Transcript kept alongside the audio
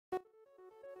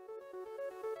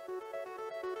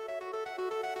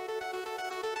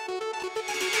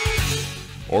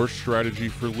Our strategy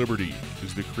for liberty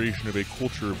is the creation of a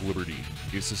culture of liberty,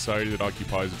 a society that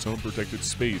occupies its own protected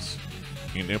space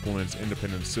and implements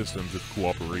independent systems of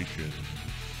cooperation.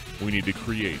 We need to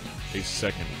create a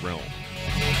second realm.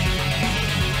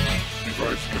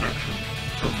 Device connection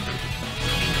terminated.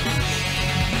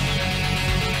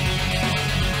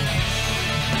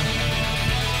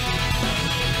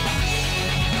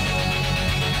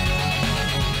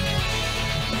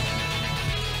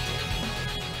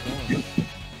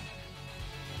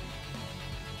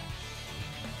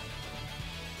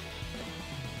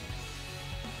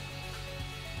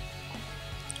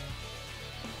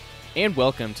 And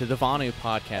welcome to the Vonu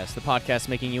podcast, the podcast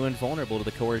making you invulnerable to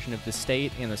the coercion of the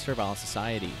state and the servile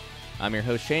society. I'm your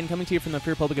host, Shane, coming to you from the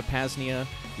Free Republic of Pasnia,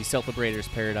 the Self-Liberator's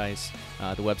Paradise.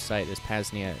 The website is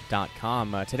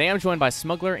pasnia.com. Today I'm joined by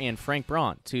Smuggler and Frank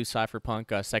Braun, two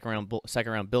cypherpunk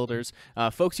second round builders,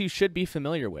 folks you should be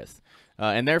familiar with.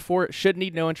 And therefore should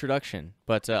need no introduction,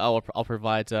 but I'll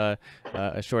provide a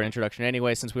short introduction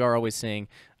anyway, since we are always seeing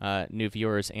new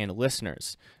viewers and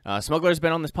listeners. Smuggler's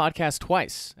been on this podcast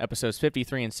twice, episodes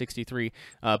 53 and 63,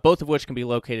 both of which can be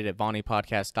located at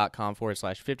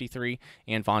vonipodcast.com/53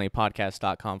 and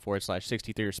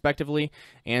vonipodcast.com/63 respectively.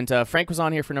 And Frank was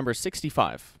on here for number 65.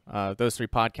 Those three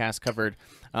podcasts covered,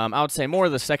 I would say, more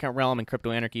of the second realm and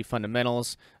crypto anarchy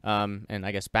fundamentals and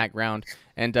I guess background.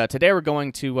 And today we're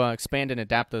going to expand and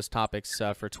adapt those topics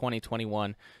for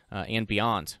 2021 and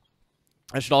beyond.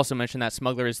 I should also mention that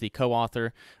Smuggler is the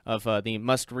co-author of the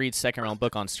must-read Second Realm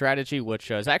book on strategy, which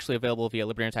is actually available via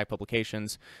Liberty Tech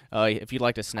Publications. If you'd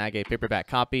like to snag a paperback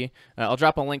copy, I'll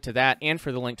drop a link to that and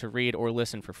for the link to read or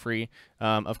listen for free.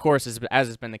 Of course, as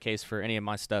has been the case for any of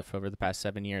my stuff over the past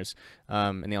 7 years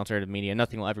in the alternative media,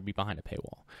 nothing will ever be behind a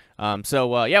paywall.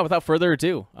 Yeah, without further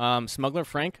ado, Smuggler,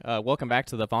 Frank, welcome back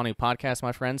to the Vonu podcast,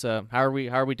 my friends. How are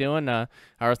we doing? How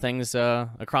are things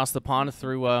across the pond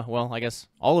through, well, I guess,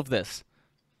 all of this?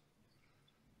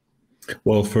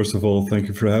 Well, first of all, thank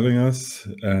you for having us,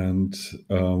 and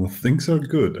things are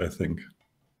good, I think.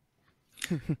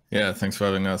 Yeah, thanks for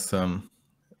having us.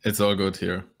 It's all good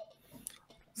here.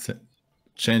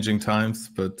 Changing times,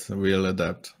 but we'll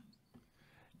adapt.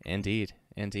 Indeed,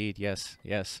 yes.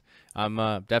 I'm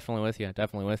definitely with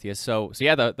you. So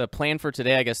yeah, the plan for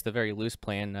today, I guess the very loose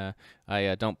plan.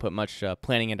 I don't put much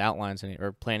planning into outlines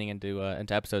or planning into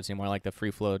episodes anymore, like the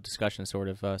free flow discussion sort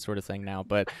of thing now.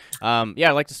 But yeah,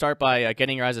 I'd like to start by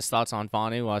getting your guys' thoughts on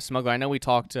Vonu. Smuggler, I know we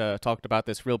talked about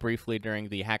this real briefly during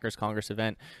the Hackers Congress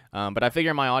event, but I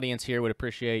figure my audience here would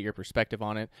appreciate your perspective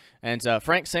on it. And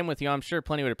Frank, same with you. I'm sure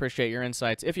plenty would appreciate your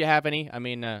insights if you have any. I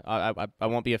mean, I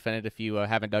won't be offended if you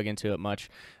haven't dug into it much.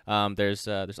 There's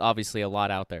obviously a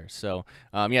lot out there. So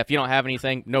yeah, if you don't have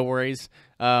anything, no worries.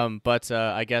 But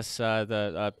I guess then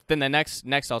the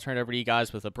next I'll turn it over to you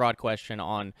guys with a broad question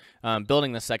on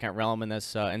building the second realm in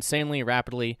this insanely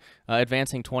rapidly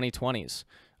advancing 2020s,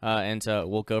 and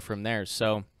we'll go from there.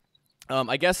 So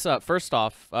I guess first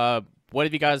off, what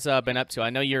have you guys been up to? I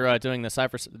know you're doing the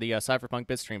Cypherpunk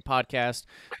Bitstream podcast.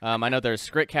 I know there's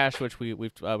Scritcash, which we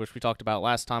talked about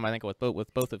last time, I think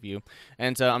with both of you,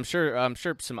 and I'm sure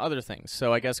some other things.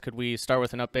 So I guess could we start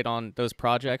with an update on those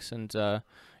projects and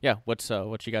yeah, what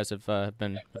you guys have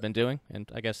been doing? And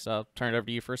I guess I'll turn it over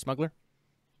to you first, Smuggler.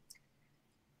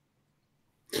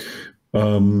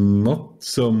 Not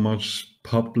so much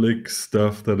public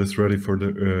stuff that is ready for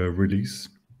the release.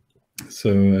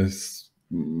 So as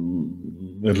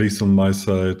at least on my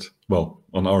side, well,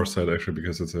 on our side actually,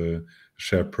 because it's a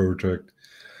shared project,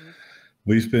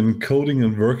 we've been coding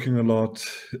and working a lot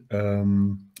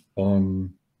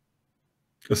on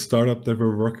a startup that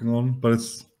we're working on, but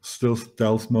it's still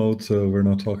stealth mode, so we're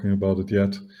not talking about it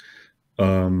yet.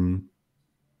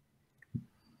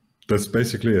 That's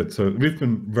basically it. So we've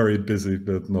been very busy,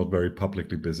 but not very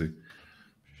publicly busy.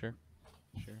 Sure.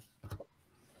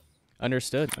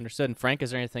 Understood. And Frank, is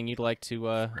there anything you'd like to,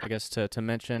 I guess, to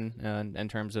mention in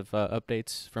terms of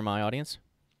updates for my audience?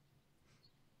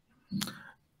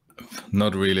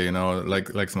 Not really,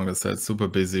 like Smuggler said, super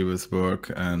busy with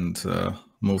work and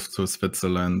moved to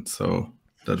Switzerland. So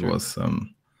that was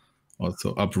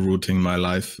also uprooting my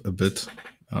life a bit,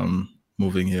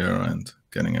 moving here and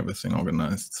getting everything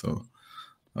organized. So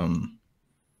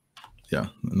yeah,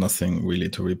 nothing really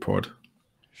to report.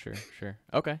 Sure.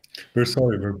 Okay. We're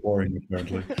sorry we're boring,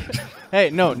 apparently. Hey,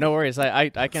 no worries.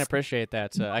 I can appreciate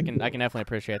that. I can definitely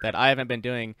appreciate that. I haven't been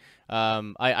doing.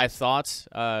 I thought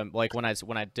like when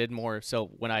I did more. So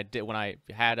when I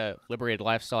had a liberated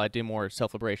lifestyle, I do more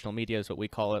self-liberational media is what we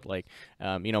call it. Like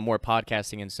more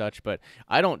podcasting and such. But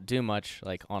I don't do much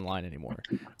like online anymore.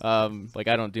 Like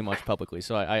I don't do much publicly.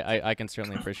 So I can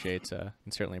certainly appreciate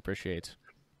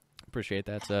Appreciate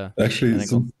that. Actually,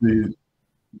 that angle.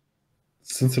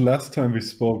 since the last time we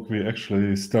spoke, we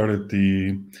actually started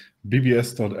the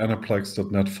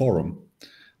bbs.anaplex.net forum.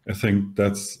 I think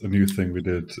that's a new thing we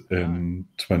did in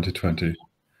 2020.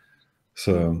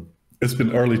 So it's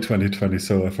been early 2020,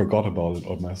 so I forgot about it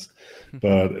almost.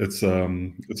 But it's a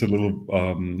little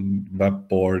web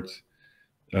board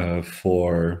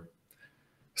for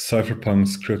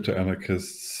cypherpunks, crypto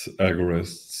anarchists,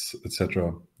 agorists,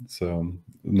 etc. So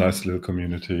nice little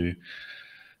community.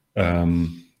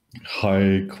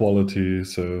 High quality,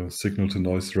 so signal to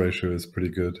noise ratio is pretty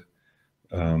good.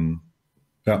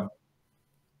 Yeah.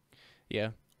 Yeah.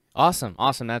 Awesome.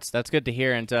 That's good to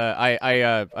hear. And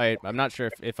I'm not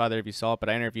sure if either of you saw it, but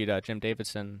I interviewed Jim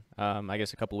Davidson, I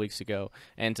guess a couple weeks ago,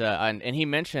 and he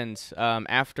mentioned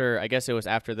after, I guess it was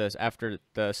after the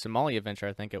Somalia venture,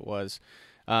 I think it was.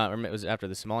 Or it was after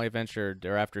the Somalia venture,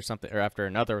 or after something, or after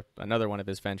another one of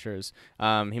his ventures.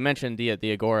 He mentioned the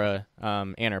Agora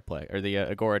Anarplex, or the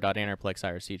Agora.Anarplex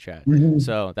IRC chat.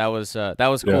 So that was cool.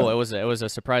 Yeah. It was a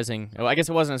surprising. Well, I guess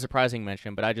it wasn't a surprising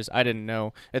mention, but I didn't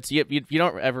know. It's you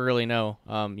don't ever really know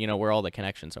where all the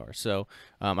connections are. So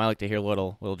I like to hear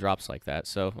little drops like that.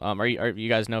 So are you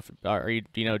guys know? Do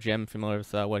you know Jim? Familiar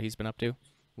with what he's been up to,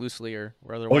 loosely or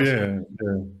otherwise?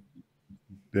 Oh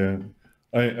yeah.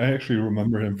 I actually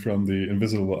remember him from the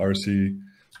Invisible RC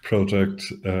project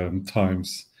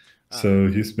times. So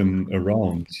he's been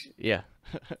around. Yeah.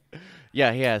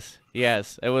 Yeah, he has.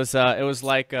 It was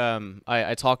like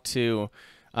I talked to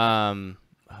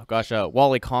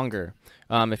Wally Conger.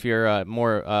 If you're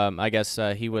more I guess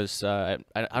he was I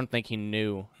don't think he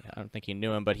knew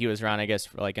him, but he was around, I guess,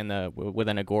 like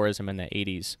within agorism in the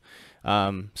 80s.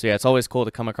 So yeah, it's always cool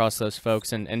to come across those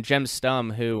folks. And Jem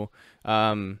Stum, who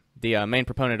the main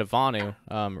proponent of Vonu,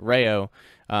 Rayo,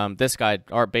 this guy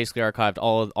basically archived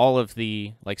all of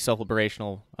the like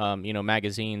self-liberational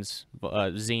magazines,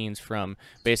 zines from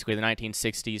basically the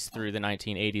 1960s through the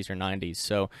 1980s or 90s.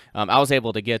 So I was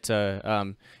able to get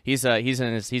he's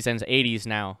in his 80s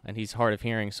now, and he's hard of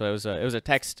hearing, so it was a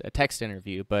text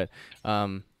interview, but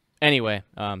Anyway,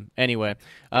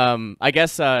 I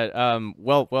guess I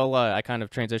kind of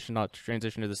transition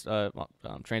to this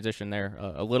transition there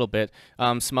a little bit.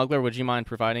 Smuggler, would you mind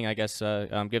providing, I guess,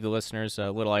 give the listeners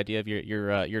a little idea of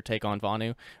your take on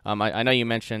Vonu? I know you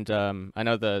mentioned, I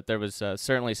know there was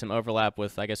certainly some overlap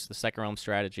with, I guess, the second realm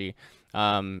strategy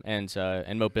and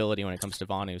mobility when it comes to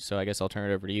Vonu. So I guess I'll turn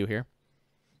it over to you here.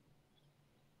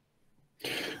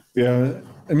 Yeah,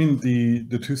 I mean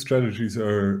the two strategies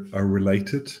are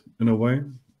related in a way.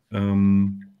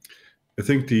 I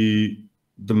think the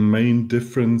main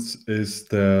difference is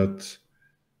that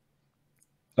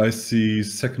I see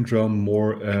second realm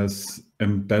more as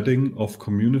embedding of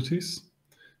communities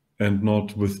and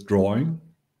not withdrawing.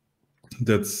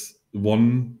 That's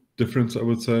one difference, I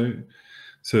would say.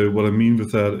 So what I mean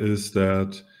with that is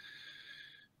that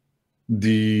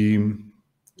the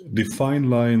fine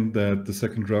line that the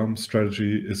second realm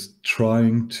strategy is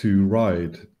trying to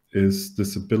ride is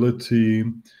this ability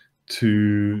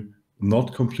to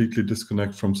not completely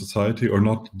disconnect from society, or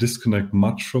not disconnect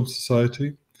much from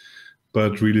society,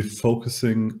 but really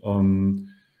focusing on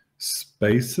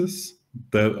spaces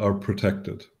that are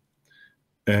protected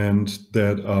and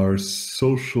that are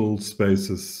social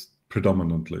spaces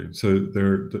predominantly. So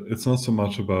it's not so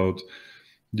much about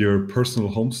your personal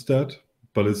homestead,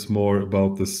 but it's more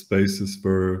about the spaces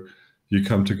where you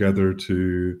come together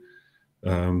to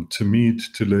meet,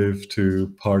 to live, to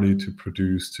party, to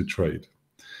produce, to trade.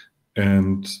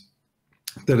 And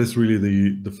that is really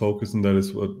the focus, and that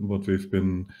is what we've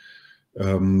been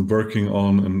working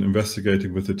on and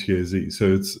investigating with the TAZ.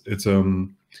 So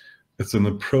it's an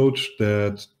approach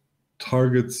that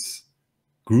targets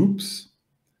groups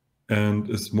and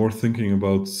is more thinking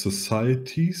about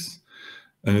societies,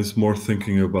 and is more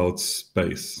thinking about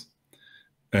space.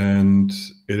 And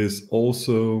it is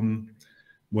also,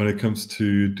 when it comes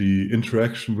to the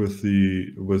interaction with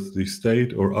the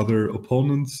state or other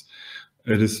opponents,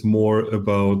 it is more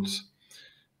about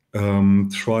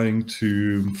trying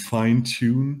to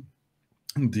fine-tune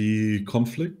the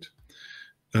conflict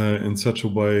in such a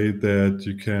way that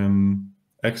you can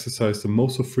exercise the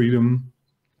most of freedom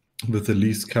with the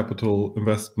least capital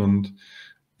investment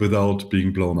without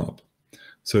being blown up.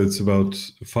 So it's about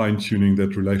fine-tuning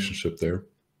that relationship there.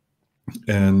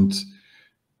 And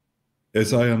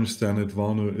as I understand it,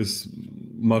 Vonu is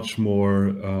much more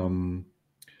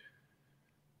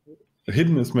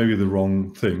hidden is maybe the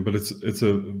wrong thing, but it's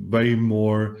a way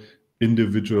more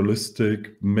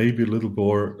individualistic, maybe a little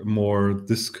more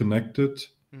disconnected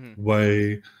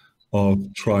way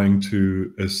of trying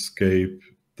to escape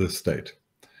the state.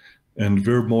 and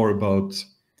we're more about,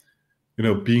 you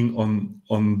know, being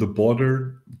on the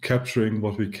border, capturing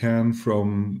what we can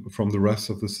from the rest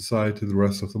of the society, the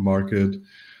rest of the market,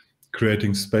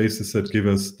 creating spaces that give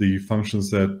us the functions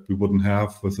that we wouldn't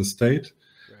have with the state,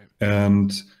 Right.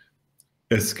 and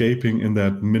escaping in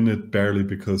that minute barely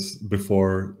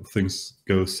before things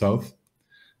go south.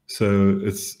 So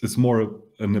it's more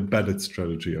an embedded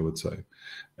strategy, I would say.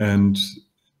 And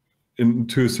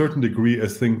to a certain degree, I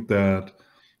think that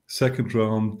second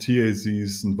realm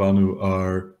TAZs and Vonu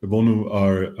are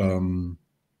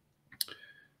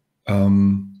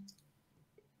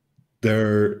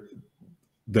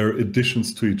they're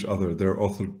additions to each other. They're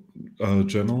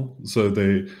orthogonal, so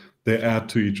they add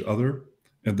to each other,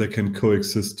 and they can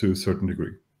coexist to a certain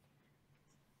degree.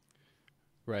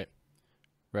 Right.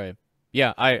 Right.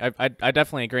 Yeah, I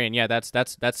definitely agree, and yeah, that's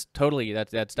totally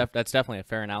that's definitely a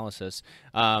fair analysis.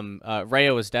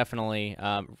 Rayo was definitely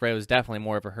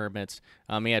more of a hermit.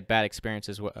 He had bad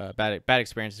experiences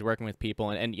working with people,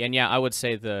 and yeah, I would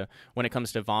say when it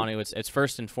comes to Vonu, it's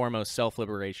first and foremost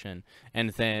self-liberation, and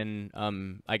then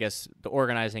I guess the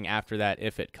organizing after that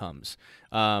if it comes.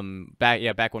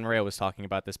 Back when Rayo was talking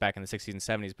about this back in the 60s and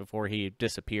 70s before he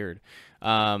disappeared.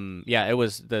 Yeah, it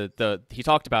was he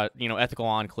talked about, you know, ethical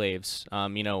enclaves,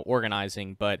 you know,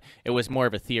 organizing, but it was more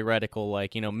of a theoretical,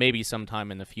 like, you know, maybe sometime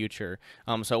in the future.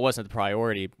 So it wasn't the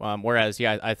priority. Whereas,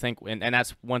 yeah, I think, and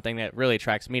that's one thing that really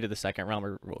attracts me to the second realm,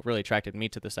 or really attracted me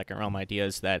to the second realm idea,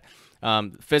 is that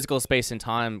physical space and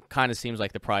time kind of seems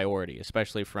like the priority,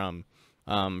 especially from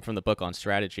the book on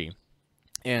strategy.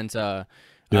 And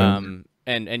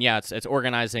and yeah, it's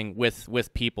organizing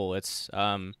with people. It's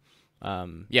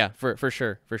yeah, for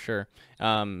sure.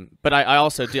 But I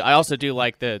also do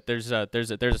like that there's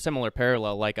a similar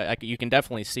parallel. Like you can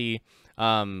definitely see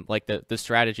like the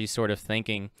strategy sort of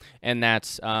thinking, and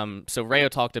that's so Rayo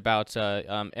talked about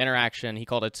interaction. He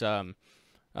called it oh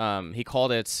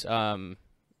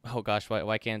gosh,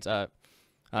 why can't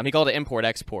he called it import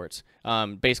export.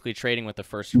 Basically trading with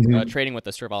the trading with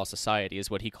the servile society is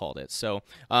what he called it. So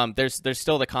there's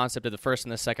still the concept of the first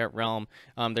and the second realm.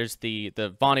 There's the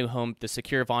Vonu home, the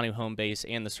secure Vonu home base,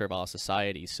 and the servile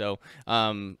society. So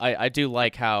I do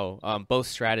like how both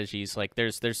strategies, like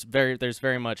there's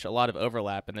very much a lot of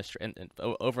overlap in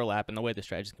the way the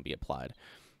strategies can be applied.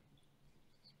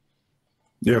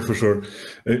 Yeah, for sure.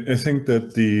 I think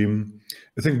that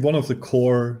one of the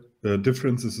core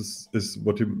differences is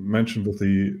what you mentioned with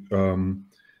the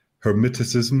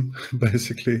hermeticism,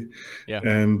 basically, Yeah.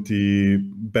 and the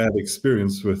bad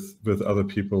experience with other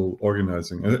people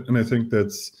organizing. And I think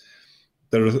those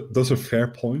are fair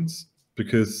points,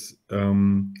 because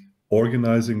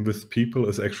organizing with people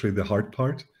is actually the hard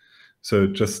part. So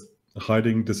just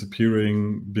hiding,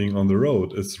 disappearing, being on the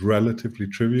road is relatively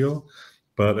trivial.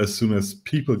 But as soon as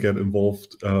people get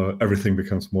involved, everything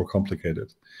becomes more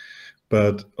complicated.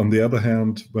 But on the other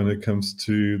hand, when it comes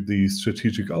to the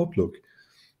strategic outlook,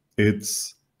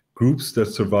 it's groups that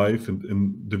survive and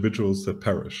individuals that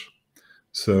perish.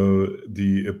 So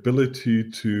the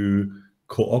ability to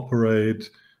cooperate,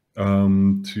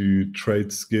 to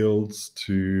trade skills,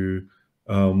 to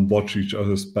watch each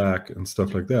other's back and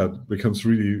stuff like that becomes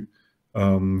really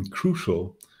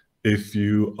crucial if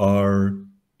you are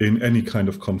in any kind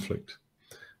of conflict.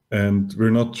 And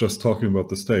we're not just talking about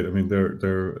the state. I mean,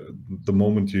 the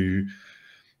moment you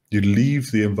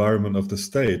leave the environment of the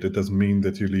state, it doesn't mean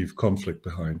that you leave conflict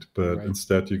behind, but Right.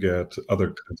 instead you get other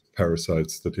kinds of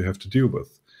parasites that you have to deal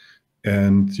with.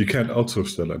 And you can't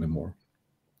outsource that anymore.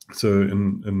 So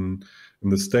in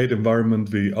the state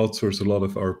environment, we outsource a lot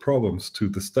of our problems to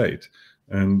the state,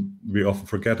 and we often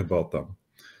forget about them.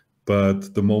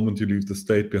 But the moment you leave the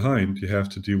state behind, you have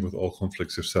to deal with all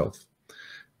conflicts yourself.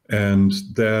 And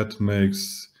that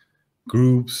makes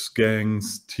groups,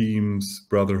 gangs, teams,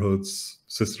 brotherhoods,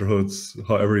 sisterhoods,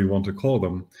 however you want to call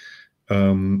them,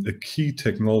 a key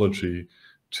technology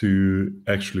to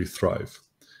actually thrive.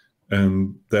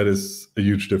 And that is a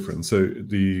huge difference. So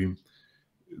a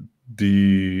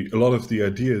lot of the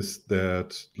ideas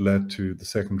that led to the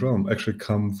second realm actually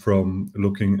come from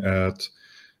looking at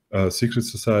secret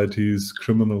societies,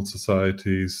 criminal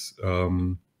societies,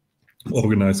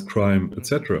 organized crime,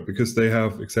 etc., because they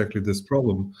have exactly this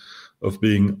problem of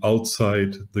being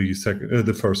outside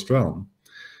the first realm,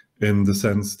 in the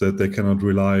sense that they cannot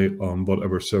rely on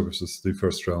whatever services the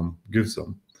first realm gives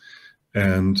them.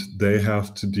 And they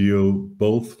have to deal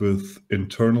both with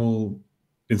internal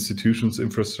institutions,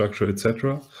 infrastructure,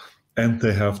 etc., and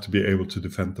they have to be able to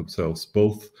defend themselves,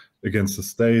 both against the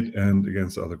state and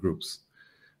against other groups.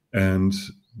 And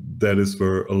that is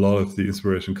where a lot of the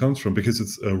inspiration comes from, because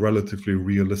it's a relatively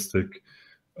realistic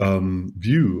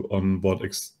view on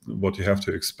what you have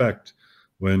to expect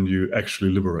when you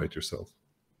actually liberate yourself.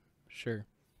 Sure.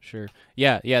 Sure.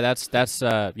 Yeah. That's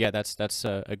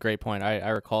a great point. I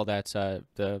recall that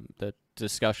the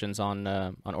discussions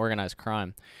on organized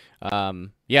crime. Kyle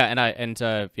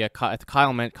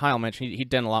mentioned he'd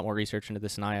done a lot more research into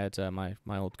this than I had. My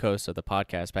old co-host of the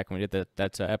podcast back when we did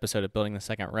that episode of Building the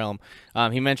Second Realm.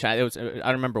 He mentioned it was I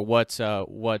don't remember what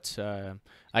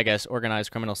I guess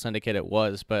organized criminal syndicate it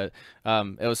was, but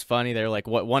it was funny. They're like,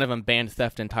 one of them banned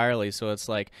theft entirely. So it's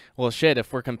like, well, shit.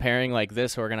 If we're comparing like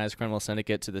this organized criminal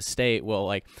syndicate to the state, well,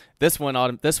 like this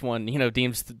one,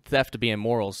 deems theft to be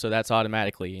immoral, so that's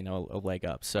automatically a leg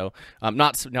up. So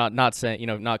not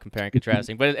saying not comparing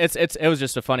contrasting, but it was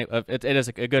just a funny. It is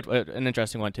a good, an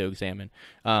interesting one to examine.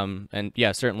 And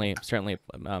yeah, certainly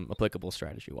applicable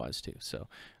strategy wise too. So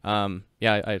I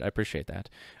appreciate that.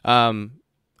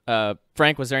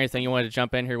 Frank, was there anything you wanted to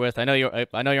jump in here with? I know you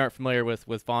aren't familiar with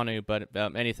Vonu, but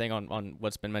anything on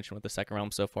what's been mentioned with the Second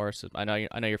Realm so far. So I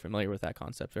know you're familiar with that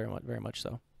concept very much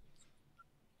so.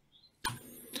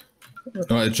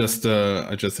 No, I just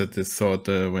had this thought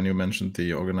when you mentioned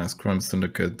the organized crime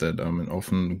syndicate that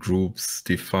often groups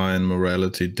define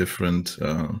morality different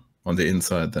on the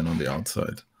inside than on the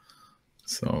outside.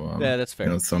 So yeah, that's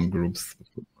fair. Some groups,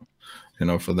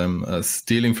 for them,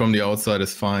 stealing from the outside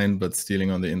is fine, but stealing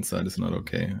on the inside is not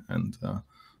okay. And I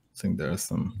think there is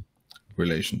some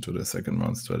relation to the second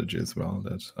round strategy as well.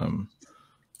 That, of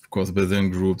course, within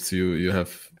groups, you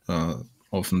have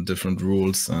often different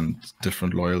rules and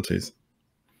different loyalties.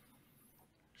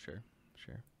 Sure.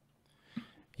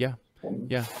 Yeah.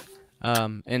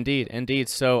 Indeed.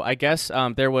 So I guess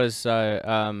there was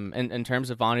in terms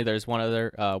of Vonu, there's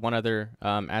one other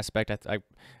aspect.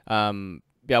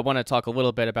 I want to talk a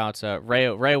little bit about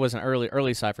Ray was an early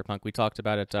cypherpunk. We talked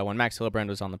about it when Max Hillebrand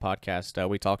was on the podcast.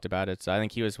 We talked about it. I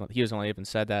think he was one who even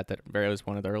said that Ray was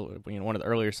one of the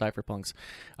earlier cypherpunks.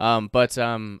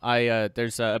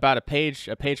 There's about a page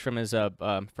from his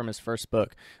first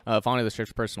book, Vonu: The Search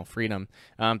for Personal Freedom,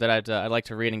 that I'd like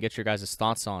to read and get your guys'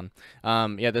 thoughts on.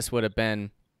 This would have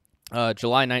been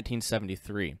July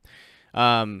 1973.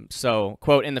 So,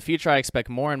 quote, in the future, I expect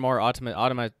more and more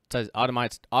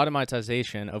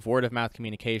automatization of word-of-mouth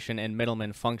communication and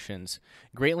middleman functions,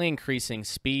 greatly increasing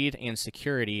speed and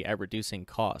security at reducing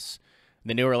costs.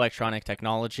 The newer electronic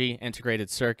technology, integrated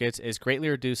circuits, is greatly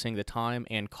reducing the time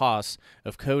and costs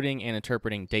of coding and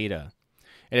interpreting data.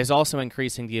 It is also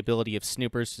increasing the ability of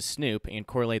snoopers to snoop and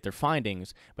correlate their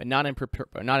findings, but not in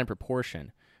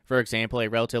proportion. For example, a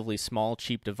relatively small,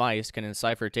 cheap device can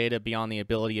encipher data beyond the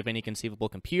ability of any conceivable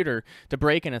computer to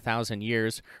break in 1,000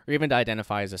 years, or even to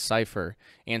identify as a cipher.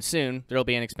 And soon, there will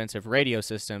be inexpensive radio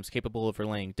systems capable of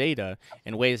relaying data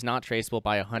in ways not traceable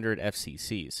by 100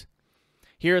 FCCs.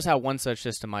 Here is how one such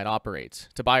system might operate.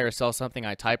 To buy or sell something,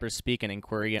 I type or speak an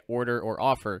inquiry, order, or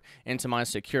offer into my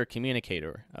secure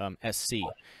communicator, SC.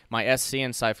 My SC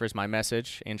enciphers my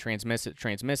message and transmits it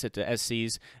to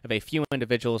SCs of a few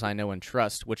individuals I know and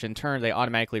trust, which in turn they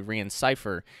automatically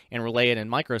re-encipher and relay it in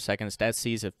microseconds to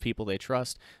SCs of people they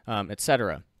trust,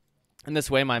 etc. In this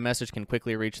way, my message can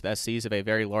quickly reach the SCs of a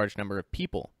very large number of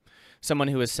people. Someone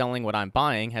who is selling what I'm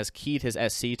buying has keyed his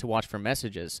SC to watch for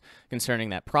messages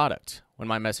concerning that product. When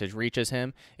my message reaches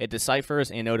him, it deciphers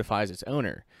and notifies its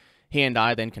owner. He and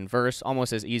I then converse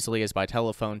almost as easily as by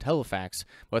telephone telefax,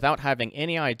 without having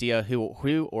any idea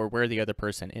who or where the other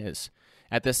person is.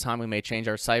 At this time, we may change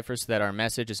our cipher so that our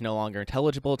message is no longer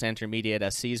intelligible to intermediate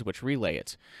SCs which relay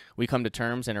it. We come to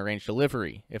terms and arrange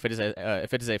delivery. If it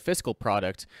is a physical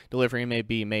product, delivery may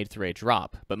be made through a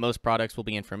drop, but most products will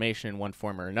be information in one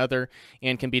form or another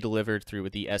and can be delivered through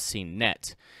the SC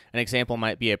net. An example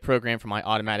might be a program for my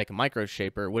automatic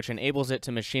microshaper, which enables it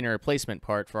to machine a replacement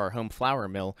part for our home flour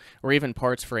mill, or even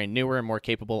parts for a newer and more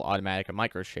capable automatic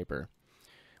microshaper.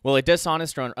 While a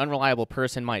dishonest or unreliable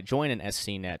person might join an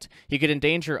SCNet, he could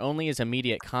endanger only his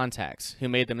immediate contacts, who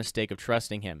made the mistake of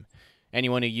trusting him.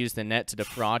 Anyone who used the net to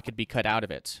defraud could be cut out of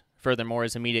it. Furthermore,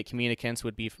 his immediate communicants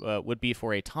would be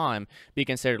for a time be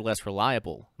considered less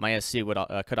reliable. My SC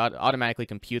could automatically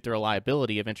compute the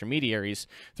reliability of intermediaries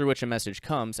through which a message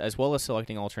comes, as well as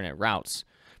selecting alternate routes.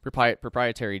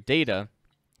 Proprietary data,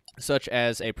 such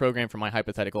as a program for my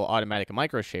hypothetical automatic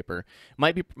microshaper,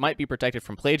 might be protected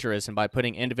from plagiarism by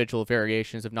putting individual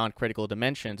variations of non-critical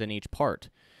dimensions in each part.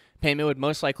 Payment would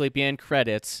most likely be in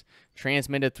credits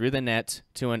transmitted through the net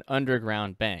to an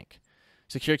underground bank.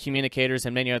 Secure communicators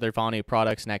and many other Vonu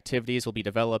products and activities will be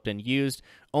developed and used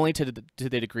only to the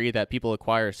degree that people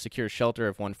acquire secure shelter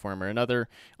of one form or another,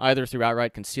 either through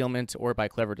outright concealment or by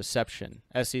clever deception.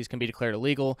 SCs can be declared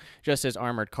illegal, just as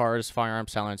armored cars, firearm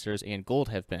silencers, and gold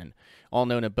have been. All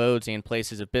known abodes and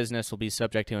places of business will be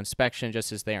subject to inspection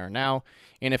just as they are now,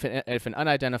 and if an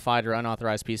unidentified or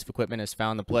unauthorized piece of equipment is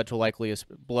found, the Bludge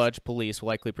police will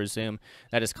likely presume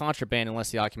that is contraband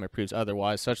unless the document proves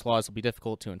otherwise. Such laws will be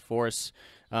difficult to enforce.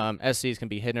 SCs can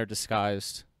be hidden or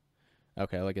disguised.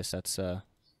 Okay, well, I guess that's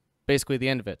basically the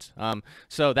end of it.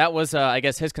 So that was, I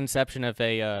guess, his conception of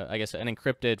an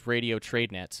encrypted radio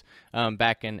trade net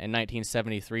back in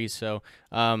 1973. So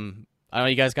I don't know,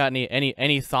 you guys got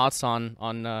any thoughts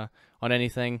on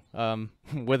anything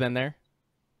within there?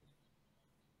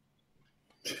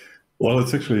 Well,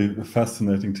 it's actually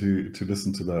fascinating to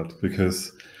listen to that,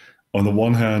 because on the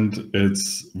one hand,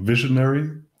 it's visionary,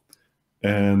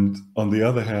 and on the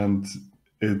other hand,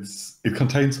 it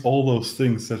contains all those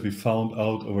things that we found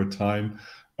out over time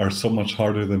are so much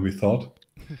harder than we thought.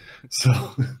 So,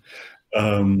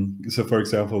 so for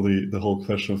example, the whole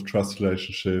question of trust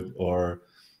relationship, or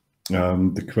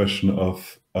the question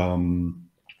of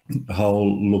how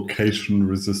localization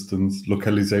resistant,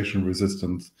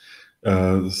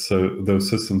 so those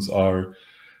systems are,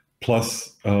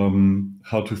 plus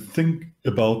how to think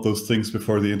about those things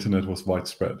before the internet was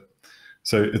widespread.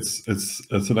 So it's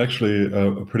actually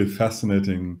a pretty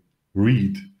fascinating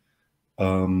read,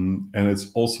 and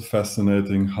it's also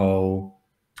fascinating how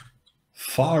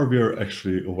far we are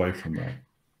actually away from that.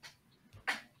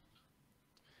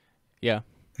 Yeah,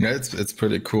 it's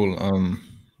pretty cool.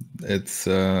 It's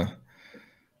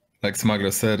like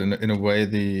Smuggler said, in a way,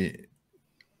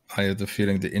 I had the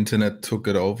feeling the internet took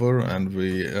it over, and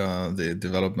the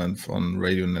development on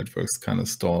radio networks kind of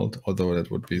stalled, although it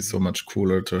would be so much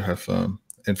cooler to have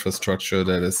infrastructure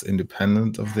that is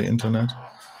independent of the internet.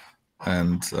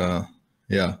 And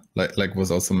yeah, like was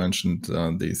also mentioned,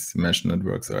 these mesh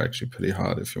networks are actually pretty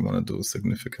hard if you want to do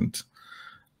significant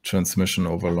transmission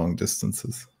over long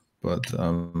distances. But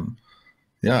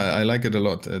yeah, I like it a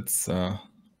lot. It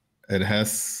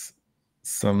has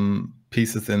some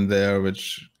pieces in there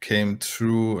which came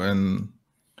true in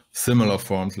similar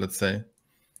forms, let's say.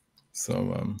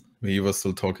 So we were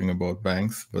still talking about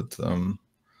banks, but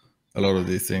a lot of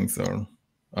these things are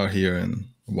here in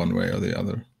one way or the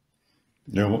other.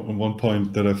 Yeah, one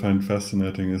point that I find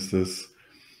fascinating is this,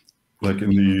 like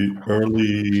in the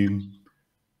early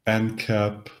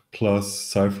ANCAP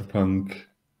plus cypherpunk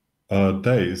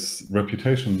days,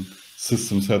 reputation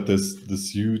systems had this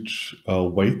huge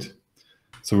weight.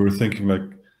 So we were thinking, like,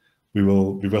 we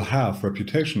will have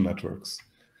reputation networks,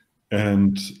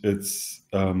 and it's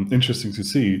interesting to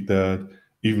see that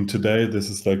even today this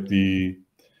is like a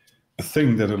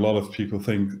thing that a lot of people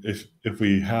think, if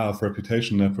we have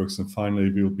reputation networks, then finally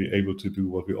we will be able to do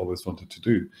what we always wanted to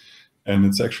do. And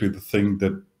it's actually the thing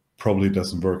that probably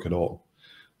doesn't work at all.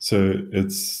 So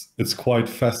it's quite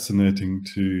fascinating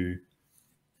to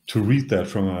read that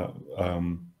from a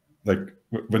like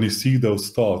when you see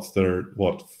those thoughts that are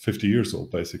 50 years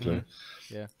old basically.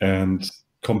 Mm-hmm. Yeah. And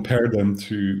compare them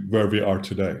to where we are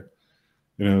today.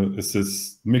 You know, it's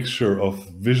this mixture of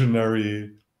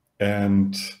visionary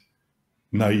and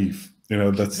naive. You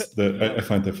know, that's Yep. I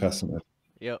find that fascinating.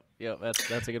 Yep,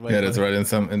 that's a good way. Yeah, that's right. In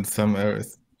some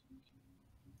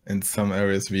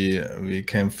areas we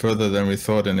came further than we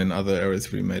thought, and in other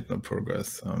areas we made no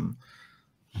progress.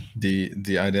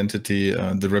 The identity,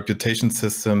 the reputation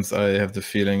systems, I have the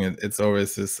feeling it's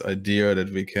always this idea that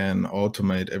we can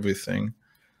automate everything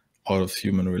out of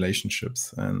human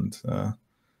relationships. And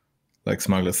like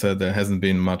Smuggler said, there hasn't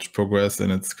been much progress, and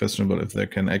it's questionable if there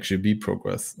can actually be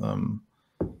progress.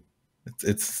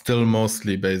 It's still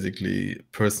mostly basically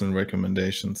personal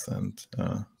recommendations and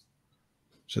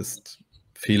just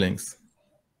feelings.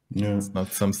 Yeah. It's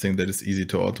not something that is easy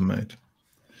to automate.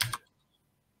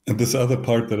 And this other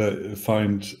part that I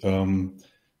find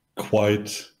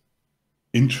quite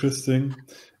interesting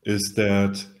is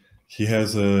that he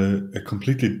has a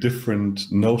completely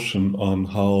different notion on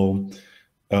how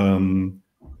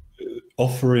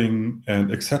offering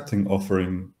and accepting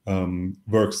offering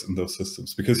works in those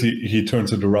systems, because he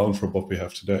turns it around from what we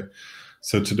have today.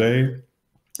 So today,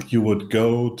 you would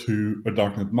go to a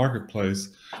darknet marketplace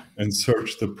and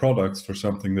search the products for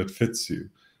something that fits you.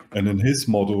 And in his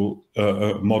model,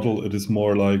 it is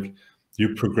more like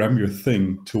you program your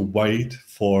thing to wait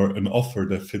for an offer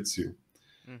that fits you.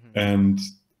 Mm-hmm. And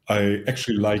I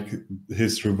actually like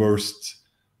his reversed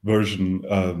version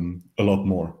a lot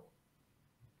more.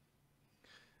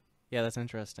 Yeah, that's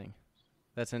interesting.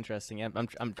 That's interesting.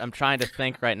 I'm trying to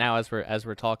think right now as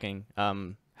we're talking.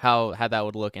 how that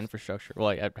would look infrastructure,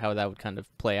 like how that would kind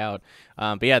of play out.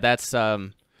 But yeah, that's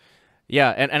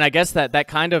yeah, and I guess that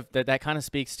kind of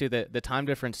speaks to the time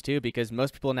difference too, because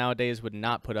most people nowadays would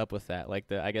not put up with that. Like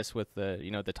I guess with the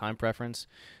the time preference,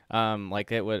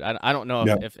 like it would. I don't know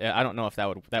if I don't know if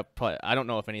I don't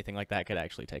know if anything like that could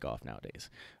actually take off nowadays.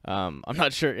 I'm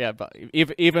not sure. Yeah, but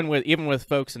even with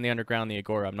folks in the underground, the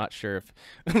Agora, I'm not sure if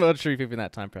even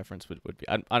that time preference would be.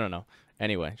 I don't know.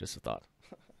 Anyway, just a thought.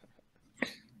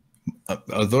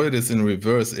 Although it is in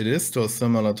reverse, it is still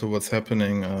similar to what's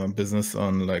happening business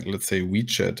on, like, let's say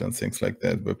WeChat and things like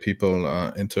that, where people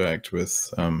interact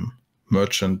with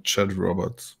merchant chat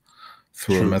robots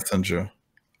through a messenger.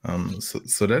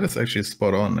 So that is actually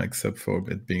spot on, except for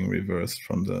it being reversed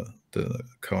from the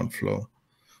current flow.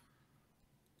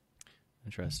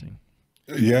 Interesting.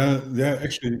 Yeah,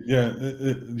 actually,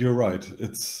 you're right.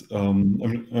 It's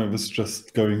I was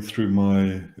just going through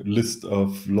my list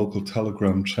of local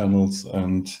Telegram channels,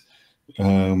 and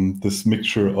this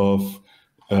mixture of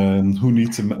who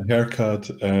needs a haircut,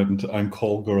 and I'm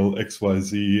call girl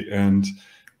XYZ, and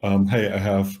hey, I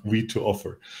have weed to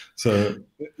offer. So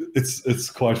it's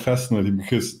quite fascinating,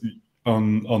 because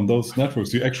on those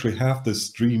networks you actually have this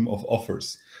stream of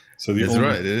offers. So that's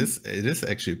right. It is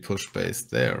actually push based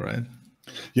there, right?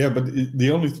 Yeah, but the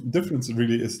only difference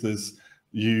really is this: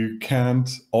 you can't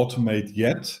automate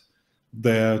yet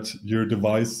that your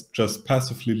device just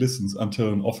passively listens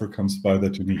until an offer comes by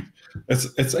that you need.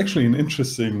 It's actually an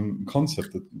interesting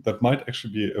concept that might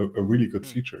actually be a really good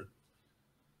feature.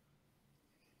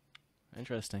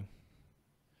 Interesting.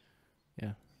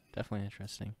 Yeah, definitely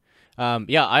interesting.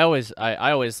 Yeah, I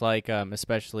always like,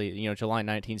 especially July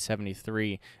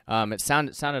 1973. It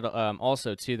sounded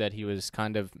also too that he was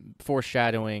kind of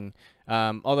foreshadowing.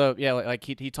 Although yeah, like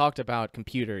he talked about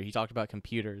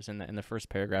computers in the first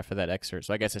paragraph of that excerpt.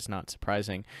 So I guess it's not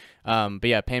surprising. But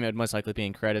yeah, payment would most likely be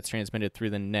in credits transmitted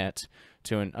through the net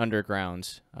to an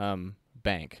underground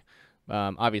bank.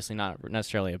 Obviously not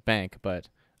necessarily a bank, but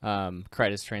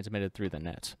credits transmitted through the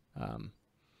net.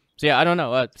 So yeah, I don't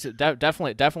know.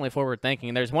 Definitely forward thinking.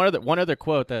 And there's one other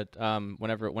quote that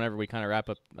whenever we kind of wrap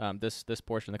up this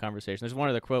portion of the conversation, there's one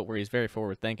other quote where he's very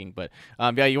forward thinking. But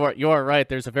yeah, you are right.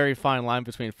 There's a very fine line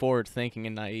between forward thinking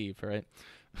and naive, right?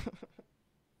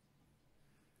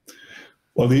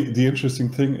 Well, the interesting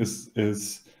thing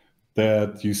is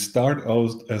that you start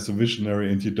out as a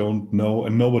visionary and you don't know,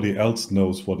 and nobody else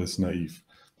knows what is naive.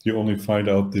 You only find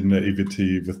out the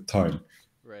naivety with time.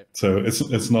 Right. So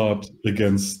it's not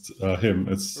against him.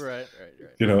 It's right.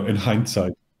 In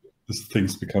hindsight,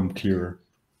 things become clearer.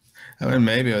 I mean,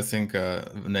 maybe I think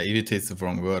naivety is the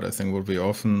wrong word. I think what we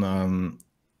often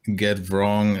get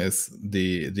wrong is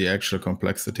the actual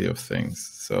complexity of things.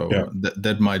 So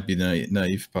that might be the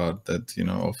naive part. That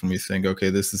often we think, okay,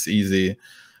 this is easy,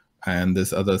 and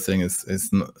this other thing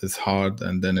is hard,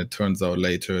 and then it turns out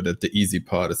later that the easy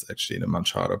part is actually the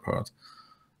much harder part.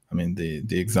 I mean,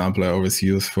 the example I always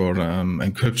use for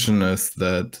encryption is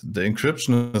that the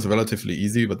encryption is relatively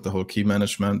easy, but the whole key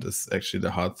management is actually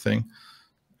the hard thing.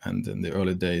 And in the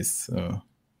early days,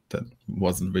 that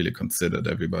wasn't really considered.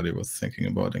 Everybody was thinking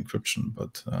about encryption,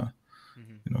 but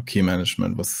key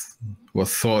management was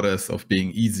thought of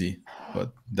being easy,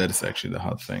 but that is actually the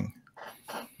hard thing.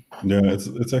 Yeah,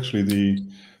 it's actually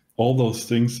all those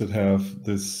things that have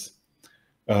this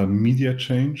media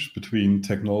change between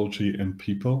technology and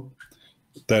people.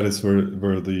 That is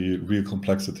where the real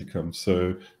complexity comes.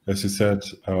 So as you said,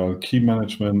 key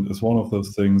management is one of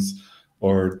those things,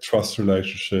 or trust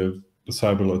relationship,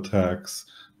 cyber attacks,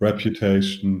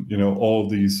 reputation, all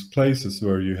these places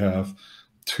where you have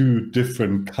two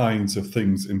different kinds of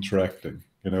things interacting,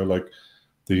 like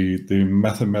the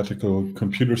mathematical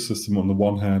computer system on the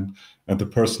one hand and the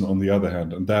person on the other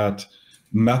hand, and that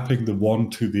mapping the one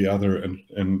to the other and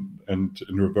in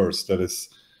reverse, that is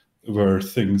where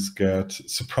things get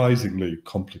surprisingly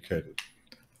complicated.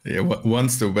 Yeah,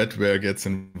 once the wetware gets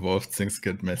involved, things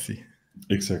get messy.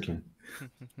 Exactly.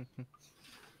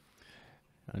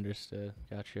 Understood.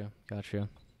 Gotcha.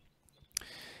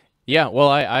 Yeah, well,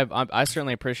 I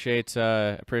certainly appreciate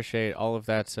all of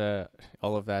that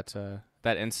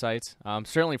that insight.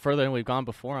 Certainly further than we've gone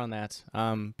before on that.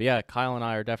 But yeah, Kyle and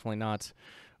I are definitely not.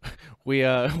 We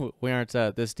aren't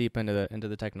this deep into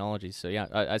the technology. So yeah,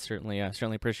 I certainly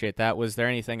appreciate that. Was there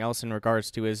anything else in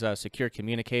regards to his secure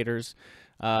communicators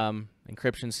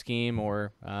encryption scheme,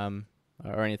 or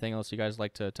anything else you guys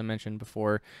like to mention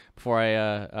before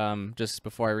I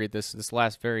read this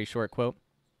last very short quote?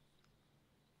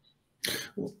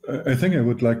 I think I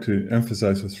would like to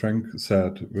emphasize what Frank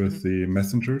said with the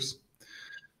messengers.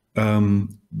 I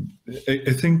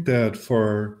think that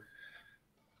for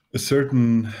a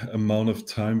certain amount of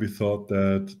time, we thought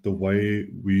that the way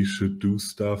we should do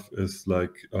stuff is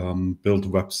like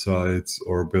build websites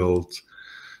or build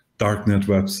darknet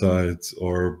websites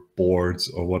or boards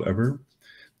or whatever.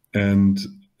 And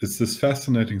it's this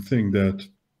fascinating thing that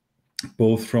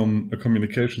both from a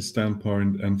communication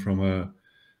standpoint and from a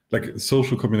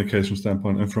social communication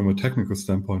standpoint and from a technical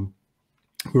standpoint,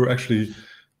 we're actually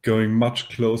going much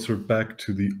closer back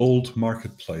to the old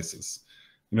marketplaces.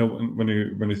 You know, when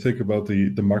you think about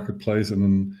the marketplace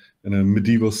in a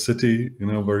medieval city, you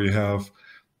know, where you have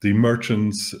the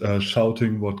merchants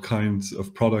shouting what kinds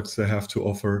of products they have to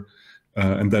offer,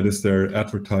 and that is their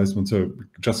advertisement. So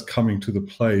just coming to the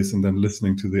place and then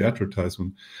listening to the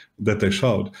advertisement that they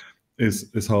shout is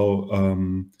how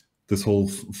this whole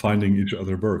finding each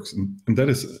other works, and that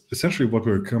is essentially what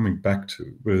we're coming back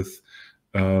to with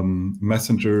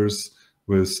messengers,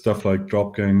 with stuff like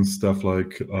drop gangs, stuff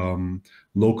like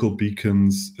local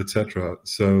beacons, etc.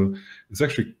 So it's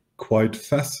actually quite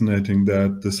fascinating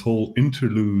that this whole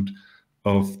interlude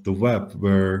of the web,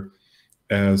 where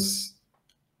as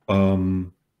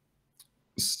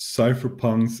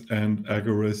cypherpunks and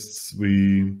agorists,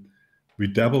 we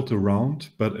dabbled around,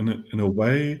 but in a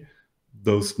way,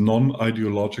 those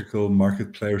non-ideological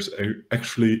market players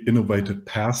actually innovated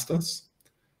past us.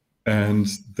 And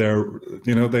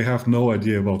they have no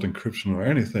idea about encryption or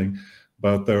anything,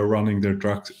 but they're running their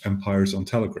drug empires on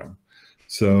Telegram.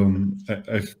 So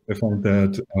I find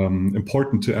that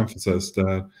important to emphasize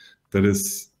that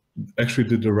is actually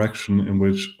the direction in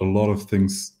which a lot of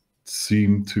things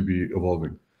seem to be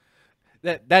evolving.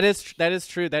 That is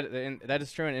true. That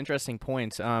is true. An interesting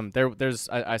point.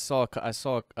 I saw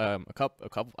a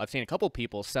couple. I've seen a couple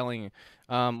people selling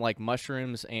like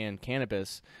mushrooms and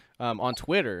cannabis on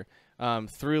Twitter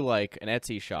through like an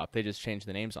Etsy shop. They just changed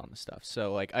the names on the stuff.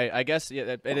 So like I guess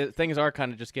things are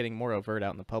kind of just getting more overt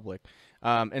out in the public.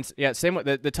 And yeah, same with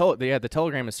the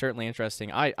Telegram is certainly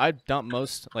interesting. I dump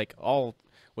most, like all,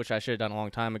 which I should have done a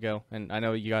long time ago, and I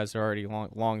know you guys are already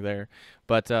long there.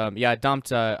 But yeah, I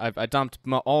dumped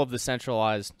all of the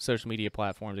centralized social media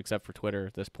platforms except for Twitter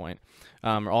at this point,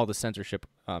 or all the censorship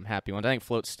happy ones. I think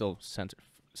Float's still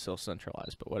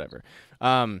centralized, but whatever.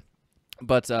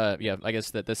 But yeah, I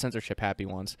guess the censorship happy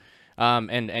ones.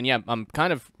 And yeah, I'm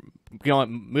kind of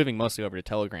moving mostly over to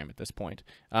Telegram at this point.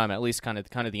 At least kind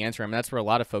of the answer. I mean, that's where a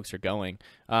lot of folks are going.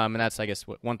 And that's, I guess,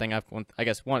 one thing I've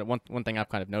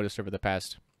kind of noticed over the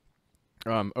past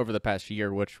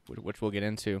year, which we'll get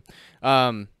into.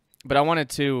 But I wanted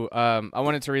to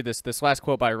read this last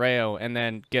quote by Rayo, and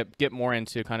then get more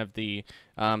into kind of the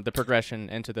progression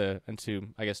into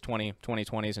I guess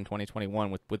 2020s and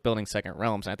 2021 with building second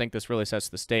realms. And I think this really sets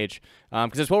the stage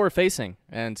because it's what we're facing,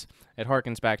 and it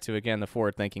harkens back to, again, the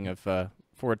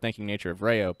forward-thinking nature of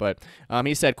Rayo. But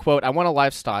he said, quote, "I want a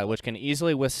lifestyle which can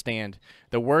easily withstand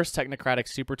the worst technocratic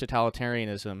super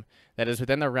totalitarianism that is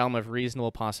within the realm of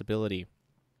reasonable possibility.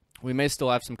 We may still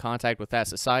have some contact with that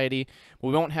society, but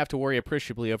we won't have to worry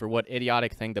appreciably over what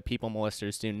idiotic thing the people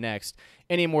molesters do next,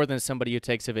 any more than somebody who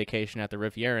takes a vacation at the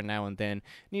Riviera now and then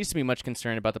needs to be much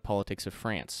concerned about the politics of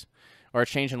France. Our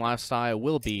change in lifestyle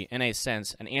will be, in a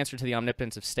sense, an answer to the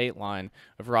omnipotence of state line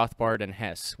of Rothbard and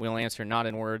Hess. We'll answer not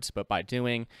in words, but by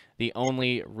doing, the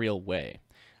only real way."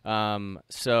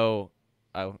 So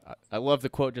I love the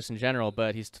quote just in general,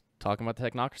 but he's talking about the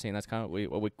technocracy, and that's kind of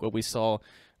what we saw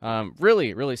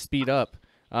really speed up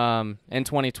in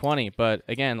 2020. But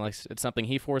again, like, it's something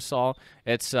he foresaw.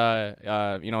 It's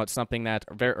it's something that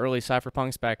very early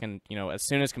cypherpunks back in, as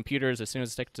soon as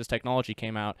this technology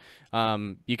came out,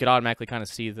 you could automatically kind of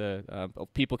see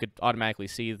people could automatically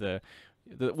see the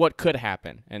what could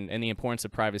happen and the importance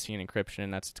of privacy and encryption.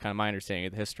 And that's kind of my understanding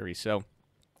of the history. So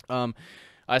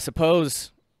I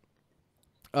suppose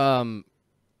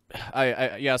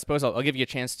I suppose I'll give you a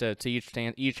chance to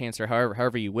each answer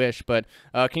however you wish. But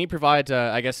can you provide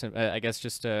I guess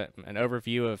just an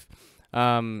overview of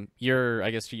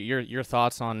your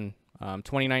thoughts on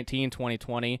 2019,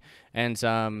 2020, and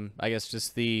I guess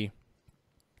just the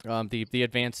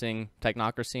advancing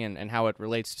technocracy and how it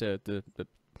relates to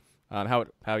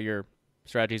how your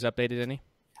strategy's updated any?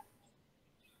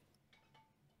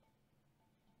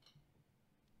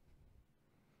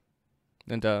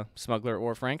 And Smuggler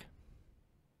or Frank?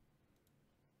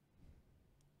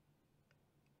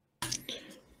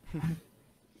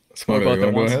 Smuggler,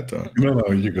 you want to go ahead?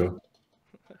 No, you go.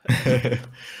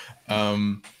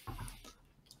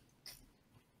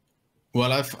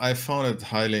 Well, I found it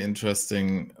highly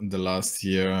interesting the last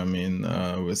year. I mean,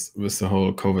 with the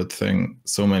whole COVID thing,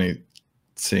 so many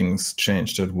things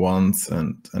changed at once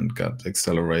and got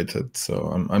accelerated.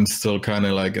 So I'm still kind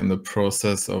of like in the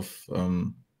process of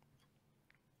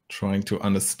trying to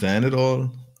understand it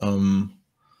all.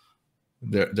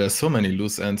 There's so many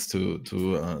loose ends to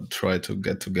try to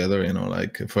get together. You know,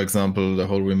 like for example, the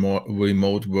whole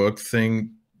remote work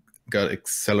thing got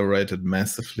accelerated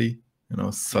massively. You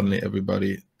know, suddenly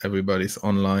everybody's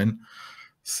online,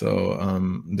 so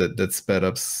that sped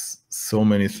up so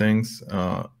many things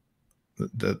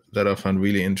that I found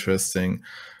really interesting.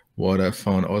 What I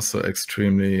found also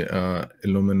extremely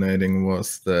illuminating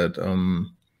was that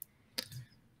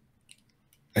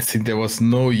I think there was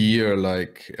no year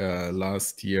like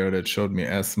last year that showed me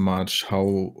as much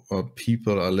how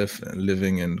people are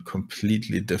living in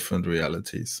completely different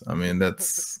realities. I mean,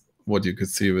 that's what you could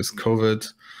see with COVID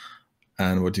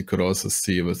and what you could also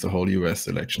see with the whole US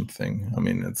election thing. I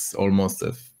mean, it's almost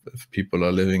if people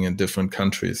are living in different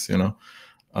countries, you know,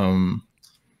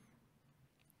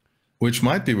 which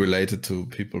might be related to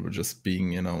people just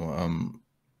being, you know,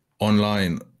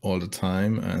 online all the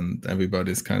time, and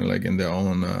everybody's kind of like in their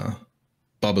own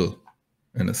bubble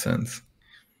in a sense.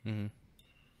 Mm-hmm.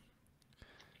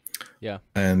 Yeah.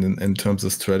 And in terms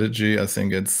of strategy, I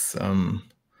think it's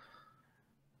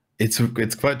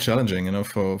quite challenging, you know,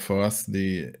 for us.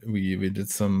 We did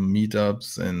some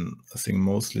meetups in, I think,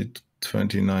 mostly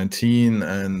 2019,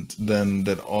 and then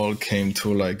that all came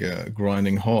to like a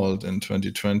grinding halt in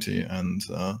 2020, and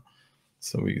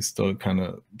so we still kind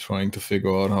of trying to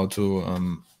figure out how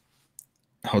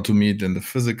to meet in the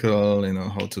physical, you know,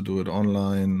 how to do it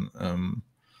online.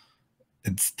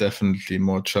 It's definitely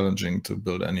more challenging to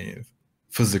build any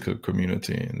physical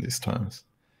community in these times.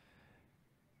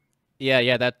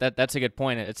 Yeah, that's a good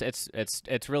point.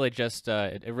 It's really just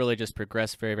it really just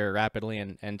progressed very, very rapidly,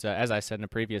 and as I said in a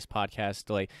previous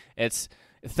podcast, like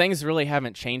things really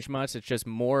haven't changed much. It's just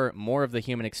more of the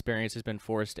human experience has been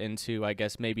forced into, I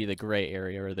guess, maybe the gray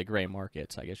area or the gray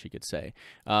markets, I guess you could say,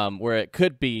 where it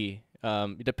could be,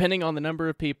 depending on the number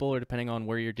of people, or depending on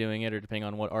where you're doing it, or depending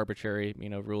on what arbitrary,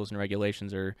 you know, rules and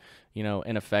regulations are, you know,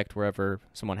 in effect wherever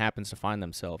someone happens to find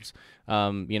themselves.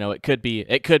 You know, it could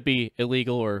be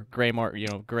illegal or gray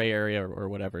gray area or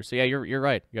whatever. So yeah, you're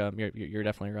right. You're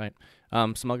definitely right.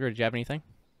 Smuggler, did you have anything?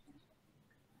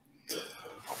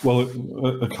 Well,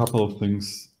 a couple of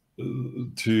things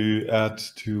to add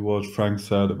to what Frank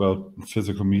said about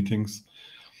physical meetings.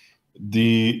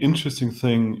 The interesting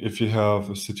thing, if you have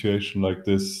a situation like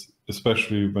this,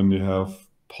 especially when you have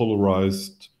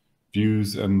polarized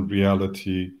views and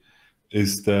reality,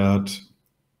 is that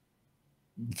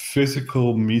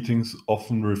physical meetings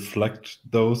often reflect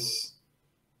those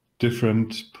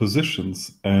different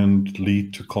positions and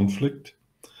lead to conflict,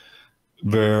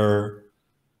 where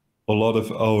a lot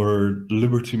of our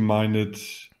liberty-minded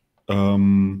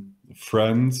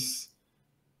friends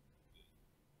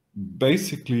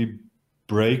basically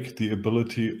break the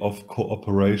ability of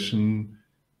cooperation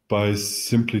by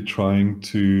simply trying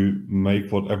to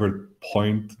make whatever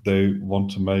point they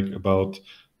want to make about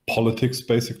politics,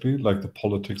 basically, like the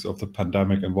politics of the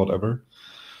pandemic and whatever.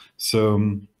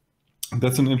 So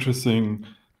that's an interesting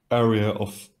area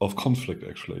of conflict,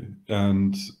 actually.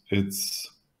 And it's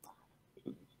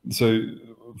so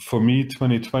for me,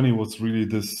 2020 was really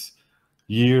this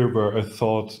year where I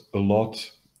thought a lot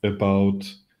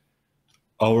about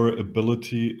our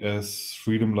ability as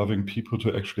freedom-loving people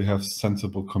to actually have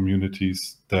sensible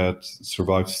communities that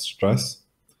survive stress.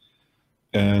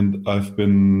 And I've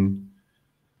been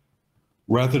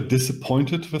rather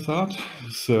disappointed with that.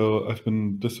 So I've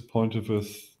been disappointed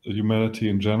with humanity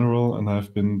in general, and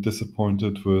I've been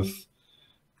disappointed with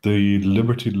the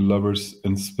liberty lovers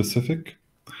in specific.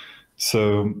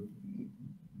 So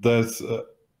there's a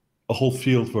whole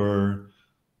field where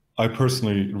I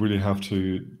personally really have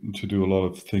to do a lot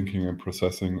of thinking and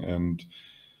processing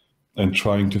and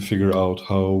trying to figure out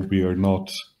how we are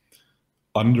not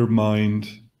undermined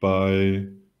by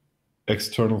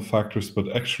external factors,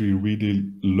 but actually really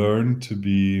learn to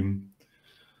be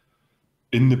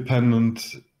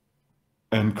independent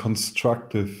and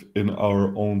constructive in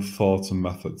our own thoughts and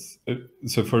methods.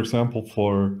 So for example,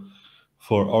 for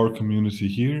our community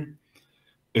here,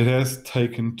 it has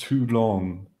taken too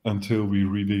long until we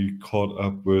really caught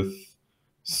up with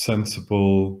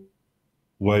sensible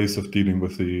ways of dealing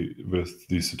with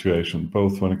the situation,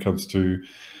 both when it comes to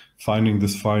finding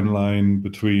this fine line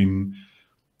between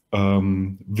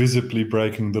visibly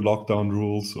breaking the lockdown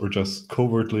rules or just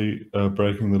covertly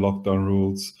breaking the lockdown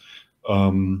rules,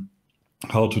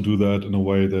 how to do that in a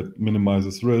way that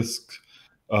minimizes risk,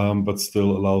 but still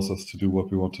allows us to do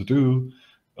what we want to do.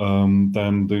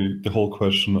 Then the whole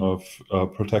question of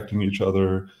protecting each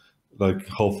other, like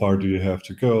how far do you have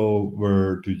to go?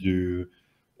 Where do you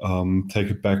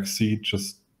take a back seat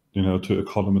just you know, to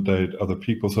accommodate other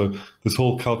people. So this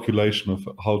whole calculation of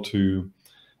how to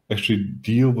actually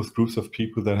deal with groups of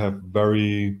people that have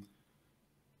very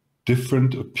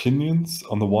different opinions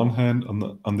on the one hand,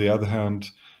 on the other hand,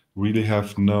 really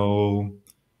have no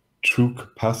true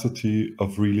capacity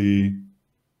of really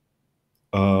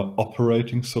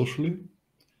operating socially.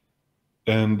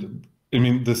 And I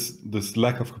mean, this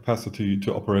lack of capacity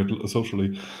to operate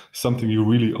socially is something you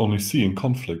really only see in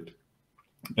conflict.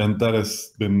 And that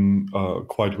has been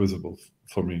quite visible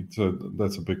for me. So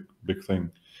that's a big thing.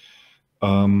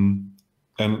 And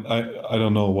I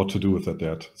don't know what to do with that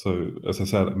yet. So as I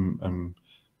said, I'm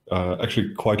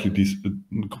actually quite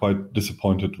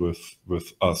disappointed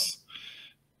with us.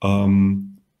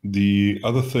 The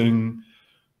other thing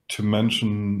to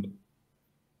mention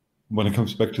when it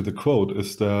comes back to the quote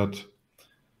is that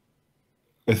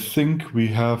I think we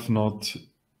have not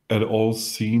at all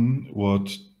seen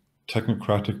what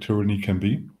technocratic tyranny can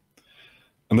be.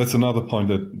 And that's another point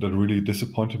that really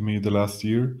disappointed me the last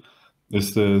year,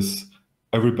 is this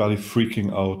everybody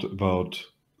freaking out about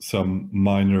some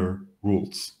minor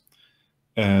rules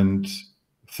and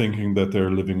thinking that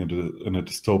they're living in a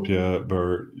dystopia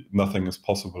where nothing is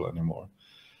possible anymore.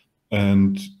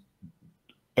 And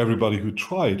everybody who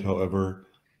tried, however,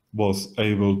 was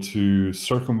able to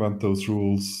circumvent those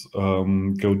rules,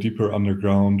 go deeper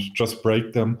underground, just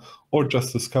break them, or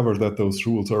just discover that those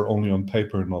rules are only on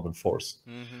paper and not enforced.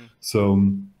 Mm-hmm. So,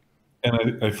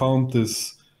 and I found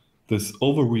this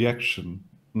overreaction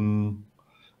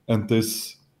and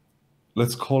this,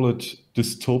 let's call it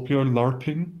dystopia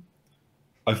LARPing.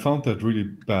 I found that really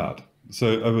bad.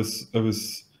 So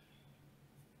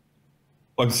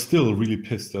I'm still really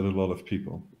pissed at a lot of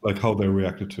people, like how they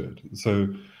reacted to it.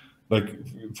 So, like,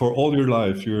 for all your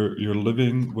life, you're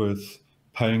living with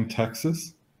paying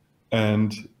taxes,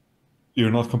 and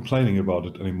you're not complaining about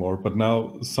it anymore. But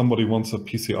now somebody wants a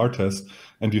PCR test,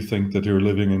 and you think that you're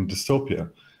living in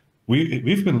dystopia.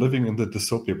 We've been living in the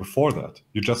dystopia before that.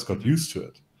 You just got used to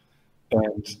it,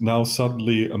 and now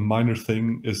suddenly a minor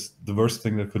thing is the worst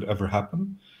thing that could ever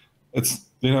happen. It's,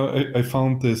 you know, I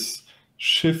found this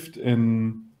shift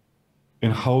in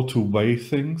how to weigh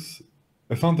things.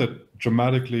 I found that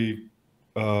dramatically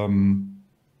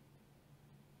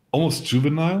almost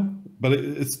juvenile, but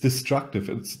it's destructive.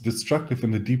 It's destructive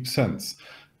in a deep sense,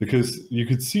 because you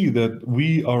could see that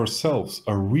we ourselves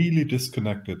are really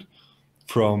disconnected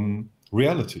from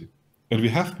reality. And we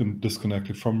have been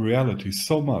disconnected from reality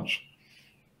so much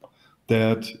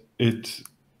that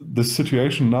the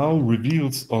situation now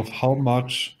reveals of how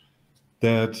much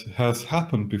that has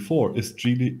happened before is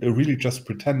really just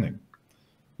pretending.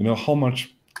 You know, how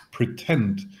much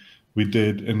pretend we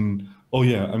did in, oh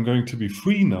yeah, I'm going to be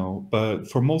free now. But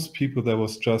for most people, there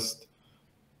was just,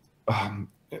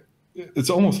 it's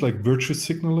almost like virtue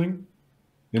signaling.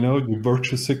 You know, you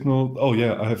virtue signal, oh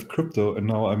yeah, I have crypto and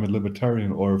now I'm a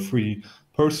libertarian or a free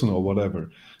person or whatever.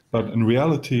 But in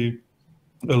reality,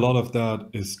 a lot of that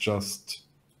is just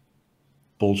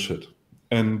bullshit.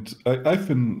 And I've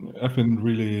been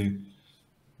really,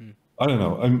 I don't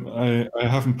know, I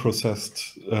haven't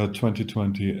processed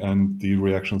 2020 and the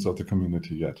reactions of the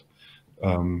community yet,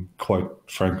 quite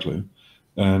frankly.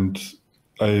 And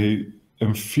I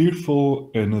am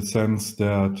fearful in a sense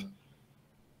that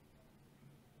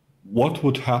what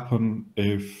would happen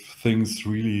if things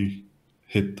really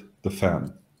hit the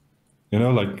fan? You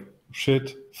know, like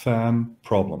shit, fan,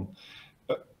 problem.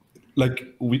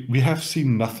 Like we have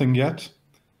seen nothing yet,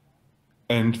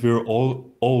 and we're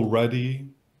already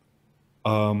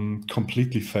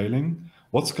completely failing.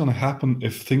 What's going to happen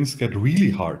if things get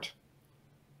really hard?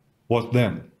 What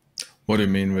then? What do you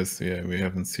mean with, yeah, we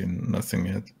haven't seen nothing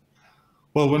yet?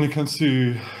 Well, when it comes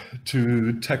to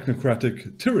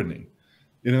technocratic tyranny,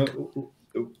 you know,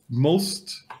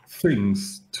 most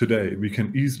things today we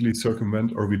can easily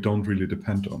circumvent or we don't really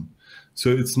depend on. So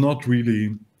it's not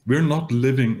really, we're not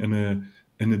living in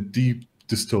a deep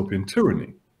dystopian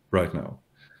tyranny right now.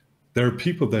 There are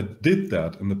people that did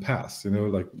that in the past, you know,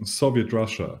 like Soviet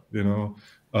Russia, you know,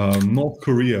 North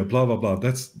Korea, blah, blah,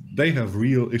 blah. They have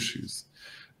real issues.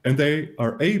 And they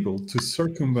are able to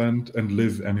circumvent and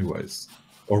live anyways,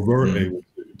 or were able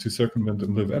to circumvent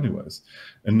and live anyways.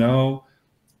 And now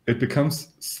it becomes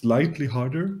slightly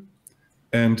harder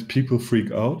and people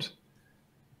freak out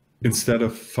instead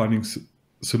of finding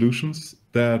solutions.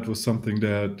 That was something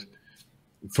that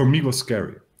for me was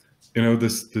scary. You know,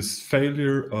 this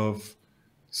failure of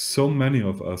so many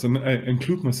of us, and I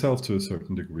include myself to a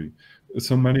certain degree,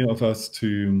 so many of us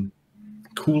to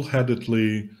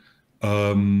cool-headedly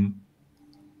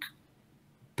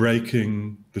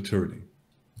breaking the tyranny.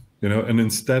 you know, and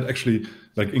instead actually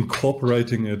like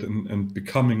incorporating it and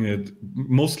becoming it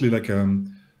mostly like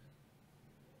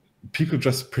people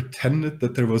just pretended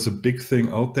that there was a big thing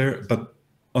out there, but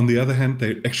on the other hand,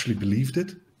 they actually believed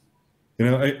it. You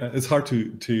know, it's hard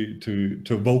to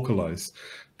vocalize,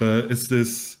 but it's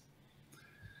this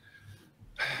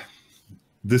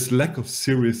lack of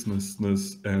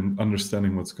seriousness and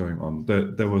understanding what's going on.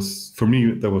 That was, for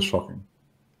me, that was shocking.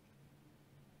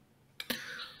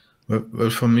 Well,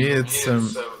 for me, it's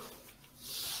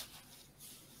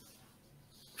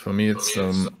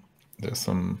there's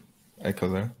some echo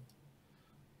there.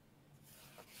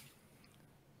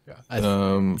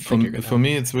 Yeah, for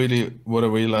me, it's really what I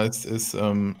realized is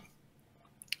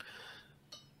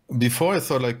before I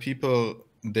thought like people,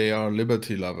 they are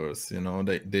liberty lovers, you know,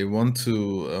 they want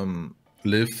to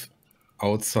live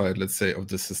outside, let's say, of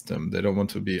the system. They don't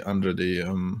want to be under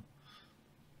the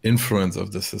influence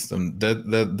of the system.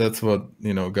 That's what,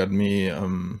 you know, got me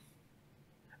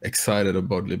excited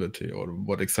about liberty, or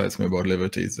what excites me about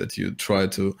liberty is that you try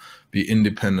to be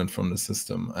independent from the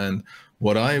system. And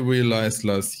what I realized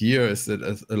last year is that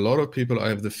as a lot of people, I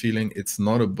have the feeling it's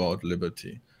not about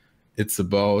liberty. It's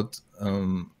about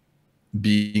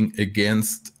being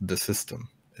against the system.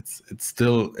 It's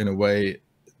still, in a way,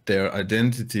 their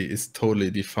identity is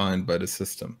totally defined by the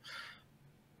system.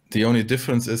 The only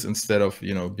difference is, instead of,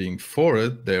 you know, being for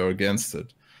it, they are against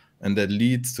it. And that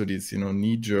leads to these, you know,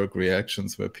 knee-jerk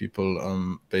reactions where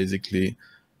people basically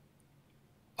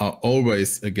are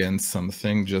always against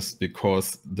something just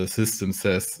because the system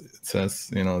says,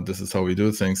 you know, this is how we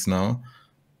do things now.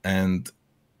 And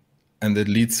it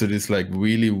leads to these like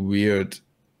really weird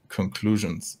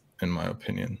conclusions, in my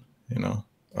opinion, you know.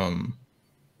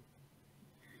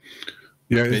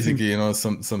 Yeah, basically, you know,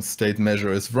 some state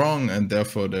measure is wrong and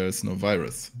therefore there is no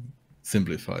virus.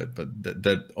 Simplified, but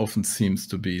that often seems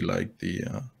to be like the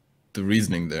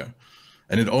reasoning there,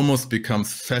 and it almost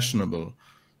becomes fashionable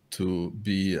to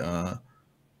be a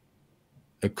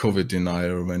COVID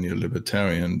denier when you're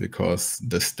libertarian because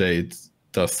the state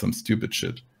does some stupid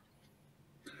shit.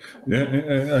 Yeah,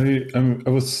 I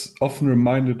was often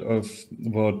reminded of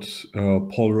what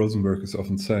Paul Rosenberg is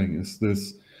often saying, is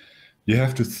this: you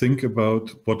have to think about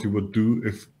what you would do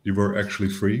if you were actually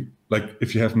free. Like,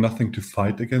 if you have nothing to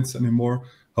fight against anymore,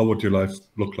 how would your life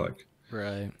look like?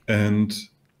 Right. And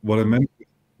what I meant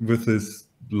with this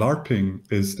LARPing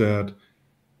is that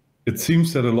it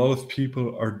seems that a lot of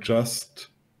people are just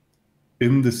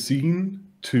in the scene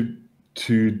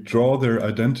to draw their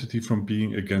identity from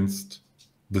being against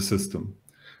the system,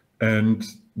 and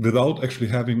without actually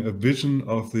having a vision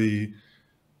of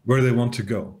where they want to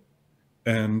go,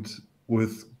 and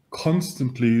with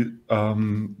constantly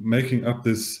making up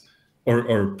this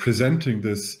or presenting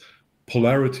this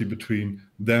polarity between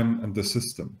them and the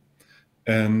system.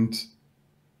 And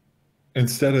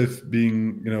instead of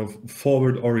being, you know,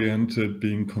 forward oriented,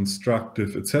 being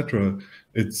constructive, etc.,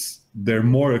 they're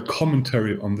more a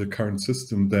commentary on the current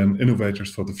system than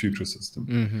innovators for the future system.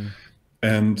 Mm-hmm.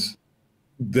 And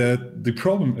that the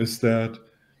problem is that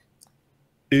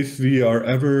if we are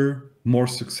ever more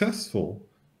successful,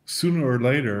 sooner or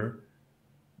later,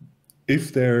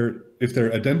 if their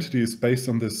identity is based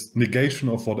on this negation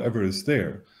of whatever is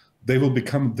there, they will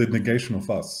become the negation of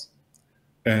us.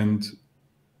 And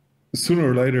sooner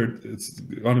or later, it's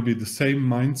going to be the same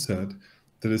mindset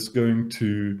that is going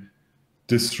to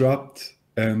disrupt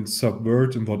and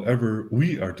subvert in whatever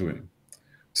we are doing.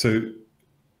 So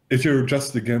if you're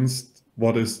just against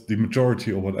what is the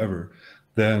majority or whatever,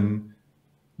 then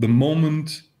the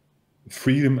moment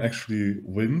freedom actually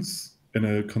wins in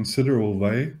a considerable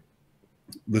way,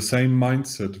 the same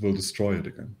mindset will destroy it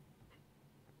again.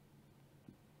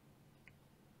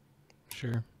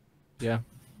 Sure. Yeah.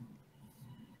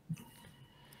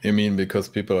 You mean because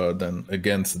people are then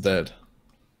against that?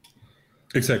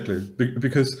 Exactly,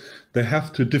 because they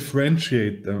have to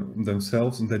differentiate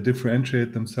themselves, and they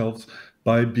differentiate themselves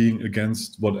by being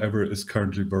against whatever is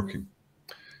currently working.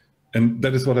 And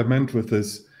that is what I meant with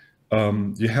this.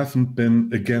 You haven't been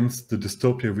against the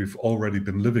dystopia we've already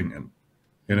been living in.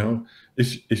 You know,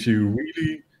 if you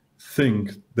really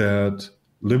think that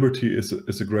liberty is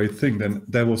a great thing, then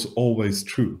that was always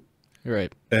true.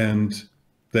 Right. And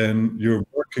then you're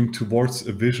working towards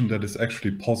a vision that is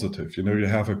actually positive. You know, you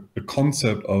have a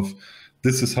concept of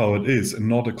this is how it is, and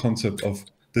not a concept of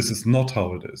this is not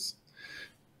how it is.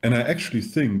 And I actually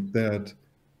think that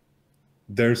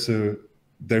there's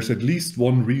at least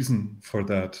one reason for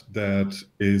that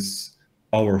is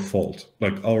our fault,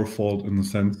 like our fault in the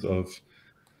sense of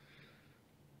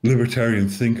libertarian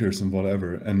thinkers and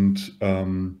whatever. And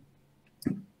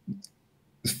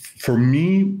for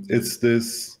me, it's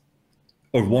this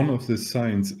or one of the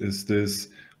signs is this: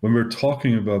 when we're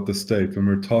talking about the state, when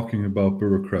we're talking about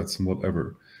bureaucrats and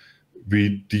whatever,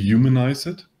 we dehumanize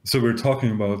it. So we're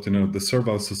talking about, you know, the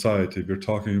servile society, we're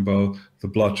talking about the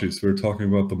blotches, we're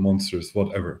talking about the monsters,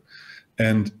 whatever.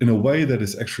 And in a way that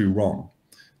is actually wrong,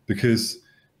 because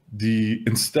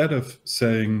instead of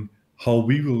saying how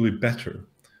we will be better,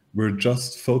 we're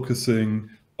just focusing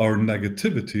our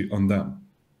negativity on them.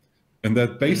 And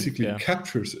that basically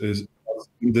captures is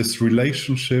this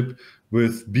relationship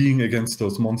with being against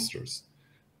those monsters,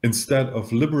 instead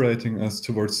of liberating us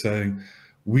towards saying,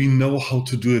 we know how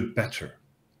to do it better.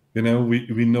 You know,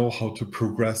 we know how to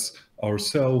progress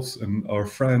ourselves and our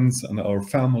friends and our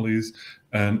families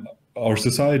and our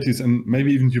societies and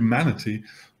maybe even humanity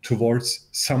towards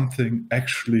something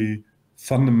actually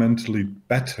fundamentally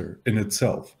better in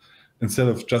itself, instead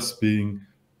of just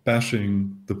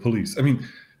bashing the police. I mean,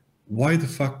 why the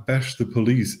fuck bash the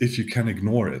police if you can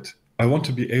ignore it? I want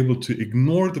to be able to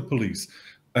ignore the police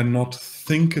and not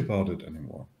think about it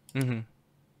anymore. Mm-hmm.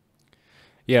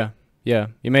 Yeah,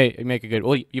 you make a good.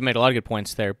 Well, you made a lot of good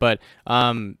points there, but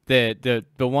the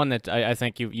one that I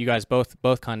think you guys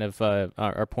both kind of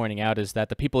are pointing out is that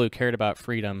the people who cared about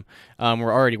freedom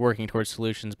were already working towards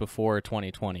solutions before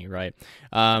 2020, right?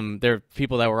 There are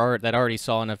people that already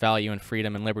saw enough value in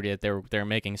freedom and liberty that they're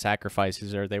making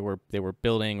sacrifices, or they were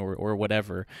building or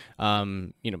whatever,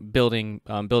 building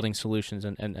solutions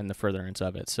and the furtherance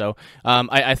of it. So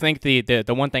I think the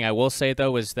one thing I will say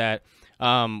though is that.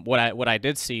 What I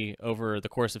did see over the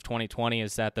course of 2020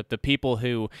 is that the people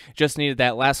who just needed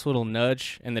that last little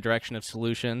nudge in the direction of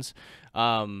solutions,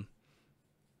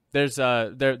 there's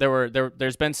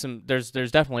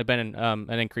definitely been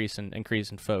an increase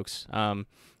in folks. Definitely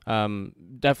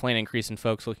an increase in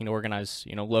folks looking to organize,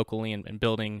 locally and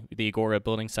building the Agora,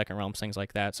 building second realms, things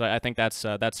like that. So I think that's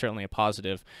certainly a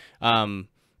positive. But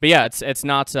yeah, it's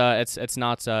not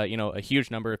a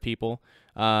huge number of people.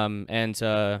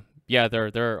 Yeah,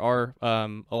 there are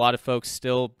a lot of folks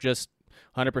still just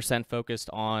 100% focused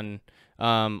on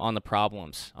the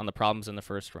problems in the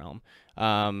first realm,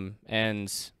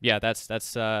 and yeah, that's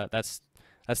not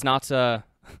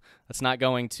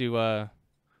going to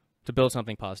build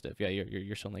something positive. Yeah,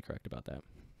 you're certainly correct about that.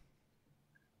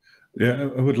 Yeah,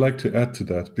 I would like to add to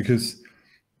that, because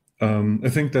I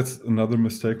think that's another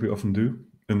mistake we often do,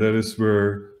 and that is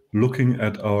we're looking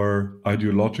at our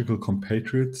ideological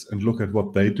compatriots and look at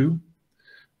what they do,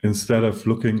 instead of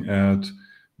looking at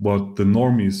what the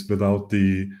normies without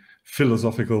the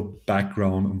philosophical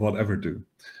background and whatever do.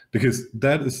 Because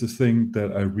that is the thing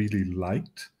that I really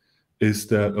liked, is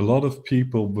that a lot of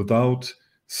people, without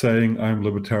saying I'm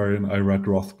libertarian, I read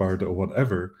Rothbard or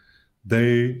whatever,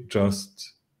 they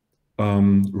just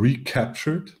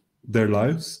recaptured their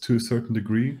lives to a certain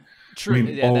degree. True. I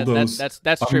mean, yeah,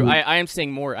 that's true. I am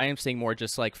seeing more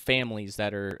just like families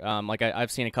that are like I've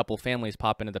seen a couple families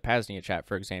pop into the Pasnia chat,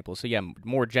 for example. So yeah,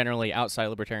 more generally outside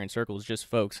libertarian circles, just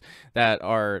folks that's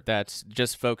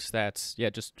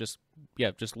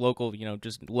local,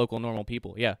 just local normal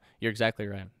people. Yeah, you're exactly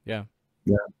right. Yeah.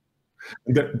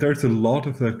 There's a lot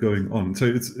of that going on. So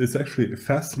it's actually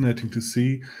fascinating to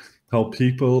see how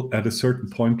people at a certain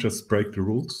point just break the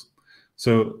rules.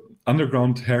 So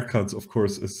underground haircuts, of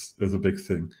course, is a big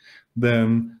thing.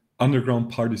 Then underground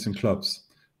parties and clubs.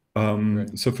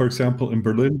 Right. So for example, in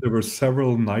Berlin, there were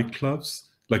several nightclubs,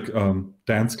 like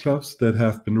dance clubs, that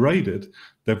have been raided,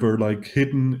 that were like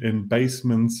hidden in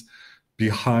basements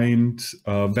behind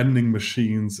vending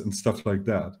machines and stuff like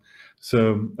that.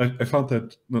 So I found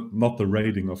that not the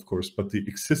raiding, of course, but the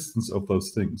existence of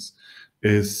those things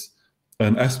is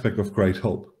an aspect of great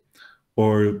hope.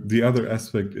 Or the other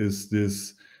aspect is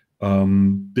this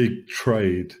big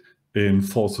trade in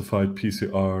falsified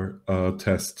PCR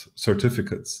test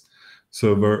certificates.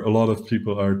 So where a lot of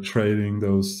people are trading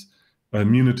those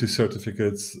immunity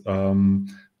certificates,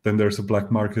 then there's a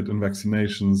black market in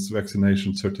vaccinations,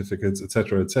 vaccination certificates,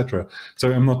 etc., etc.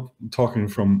 So I'm not talking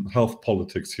from health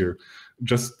politics here,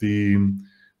 just the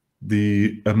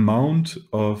amount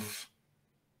of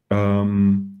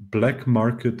black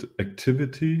market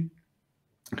activity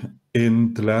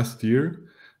in the last year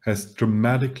has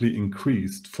dramatically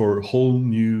increased for whole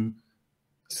new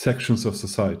sections of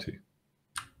society.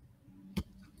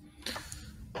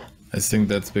 I think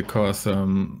that's because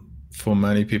for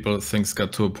many people, things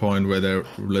got to a point where there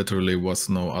literally was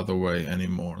no other way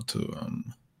anymore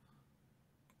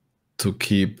to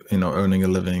keep, earning a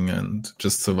living and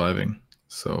just surviving.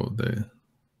 So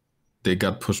they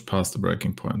got pushed past the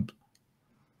breaking point.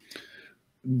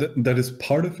 that is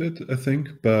part of it, I think.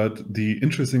 But the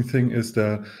interesting thing is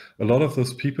that a lot of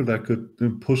those people that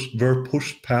were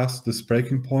pushed past this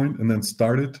breaking point and then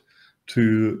started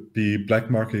to be black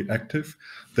market active,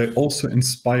 they also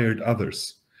inspired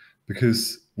others.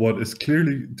 Because what is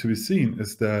clearly to be seen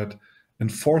is that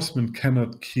enforcement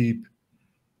cannot keep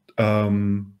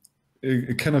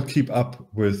it cannot keep up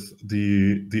with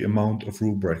the amount of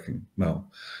rule breaking now.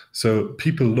 So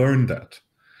people learn that,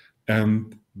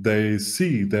 and they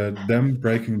see that them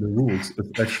breaking the rules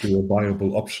is actually a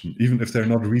viable option, even if they're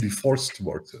not really forced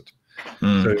towards it.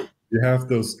 So you have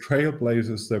those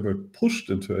trailblazers that were pushed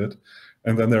into it,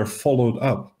 and then they're followed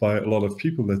up by a lot of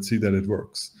people that see that it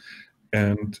works.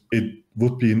 And it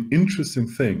would be an interesting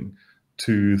thing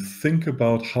to think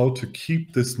about how to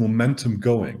keep this momentum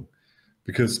going.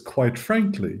 Because quite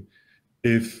frankly,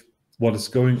 if what is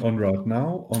going on right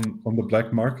now on the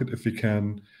black market, if we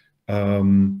can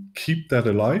keep that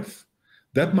alive,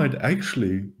 that might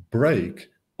actually break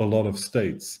a lot of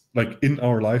states, like in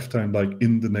our lifetime, like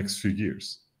in the next few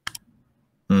years.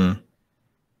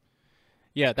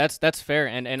 Yeah, that's fair,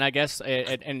 and I guess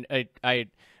as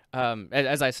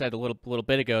I said a little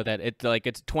bit ago, that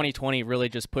it's 2020 really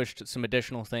just pushed some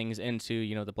additional things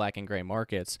into the black and gray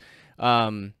markets.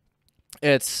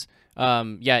 It's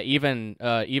even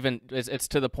it's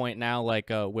to the point now, like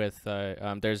with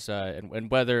there's and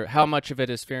whether how much of it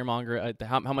is fear mongering,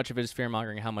 how much of it is fear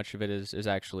mongering, how much of it is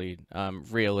actually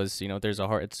real, is there's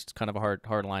it's kind of a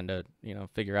hard line to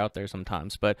figure out there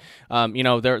sometimes. But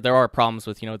there are problems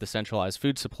with the centralized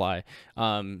food supply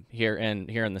here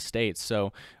in the States.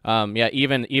 So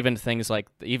even things like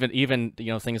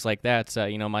things like that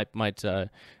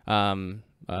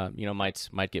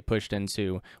might get pushed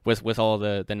into with all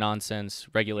the nonsense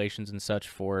regulations and such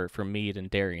for meat and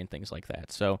dairy and things like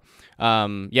that. So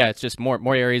it's just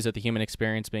more areas of the human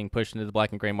experience being pushed into the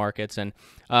black and gray markets, and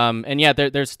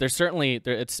there's certainly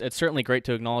it's certainly great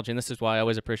to acknowledge, and this is why I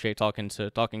always appreciate talking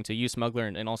to you, Smuggler,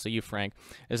 and also you, Frank,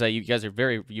 is that you guys are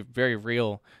very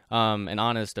real and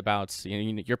honest about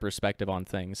your perspective on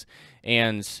things,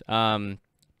 and I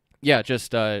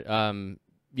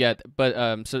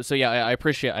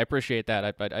appreciate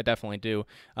that. I definitely do.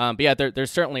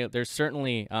 There's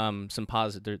certainly some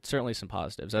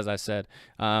positives. As I said,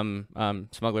 Smuggler,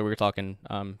 we were talking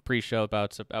pre-show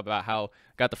about how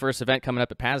got the first event coming up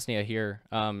at Pasnia here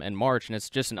in March, and it's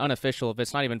just an unofficial.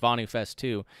 It's not even Vonu Fest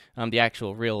 2, the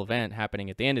actual real event happening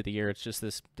at the end of the year. It's just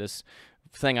this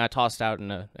thing I tossed out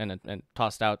and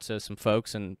tossed out to some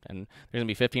folks, and there's gonna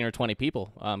be 15 or 20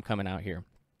 people coming out here.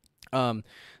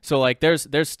 So like there's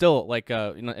still like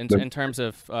in terms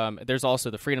of there's also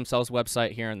the Freedom Cells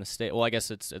website here in the state. Well, I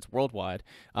guess it's worldwide.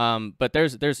 But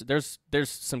there's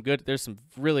some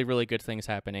really good things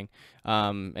happening.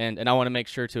 And I want to make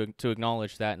sure to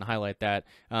acknowledge that and highlight that.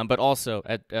 But also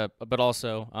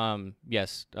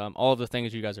yes, all of the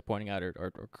things you guys are pointing out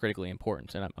are critically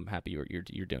important, and I'm happy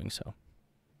you're doing so.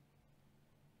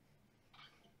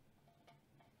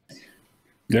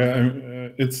 Yeah,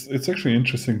 it's actually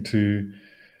interesting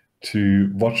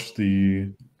to watch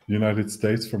the United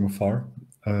States from afar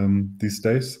these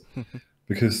days,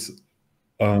 because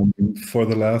for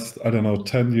the last, I don't know,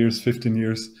 10 years, 15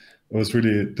 years, I was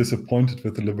really disappointed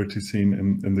with the liberty scene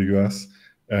in the US,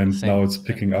 and Same. now it's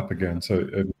picking up again. So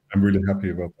I'm really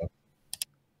happy about that.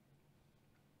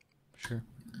 Sure.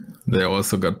 They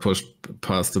also got pushed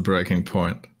past the breaking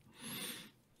point.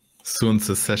 Soon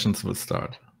the sessions will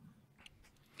start.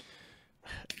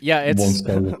 Yeah, it's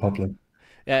One-Star Republic.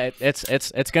 Yeah,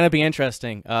 it's going to be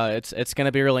interesting. It's going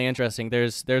to be really interesting.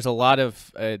 There's a lot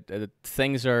of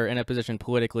things are in a position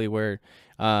politically where,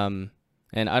 and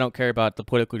I don't care about the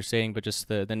political you're saying, but just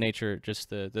the nature, just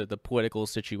the political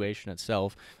situation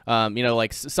itself.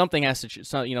 Like something has to,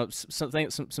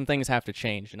 some things have to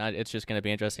change, and it's just going to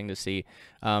be interesting to see,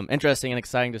 interesting and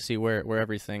exciting to see where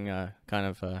everything kind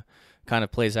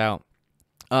of plays out.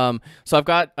 So I've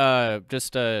got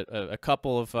just a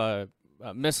couple of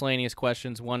miscellaneous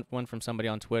questions. One from somebody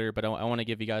on Twitter, but I want to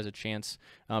give you guys a chance.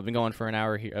 I've been going for an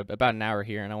hour here, about an hour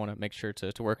here, and I want to make sure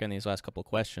to work in these last couple of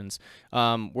questions.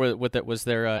 Was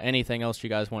there anything else you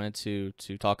guys wanted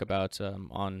to talk about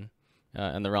in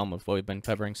the realm of what we've been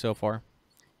covering so far?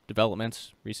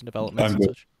 Recent developments, and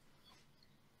such.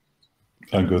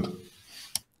 I'm good.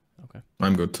 Okay.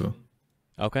 I'm good too.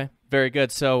 Okay, very good.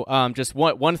 So, just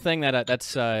one thing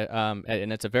that's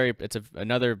and it's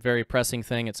another very pressing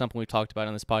thing. It's something we've talked about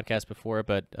on this podcast before,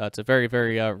 but it's a very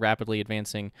rapidly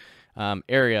advancing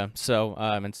area. So,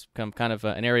 it's kind of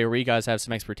an area where you guys have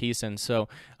some expertise in. So,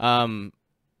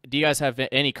 do you guys have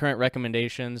any current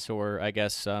recommendations or I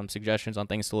guess suggestions on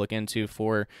things to look into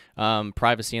for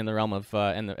privacy in the realm of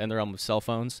in the realm of cell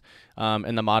phones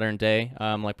in the modern day,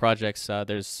 like projects?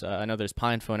 There's I know there's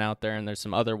PinePhone out there, and there's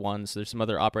some other ones. There's some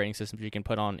other operating systems you can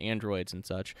put on Androids and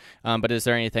such. But is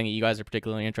there anything that you guys are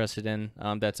particularly interested in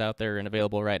that's out there and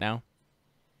available right now?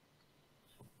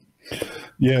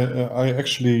 Yeah, I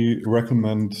actually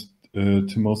recommend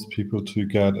to most people to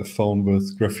get a phone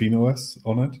with Graphene OS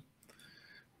on it,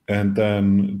 and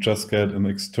then just get an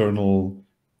external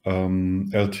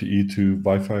LTE to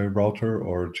Wi-Fi router,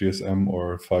 or GSM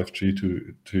or 5G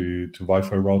to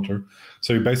Wi-Fi router.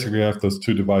 So you basically have those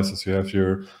two devices. You have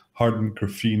your hardened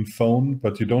graphene phone,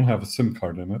 but you don't have a SIM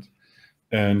card in it,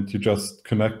 and you just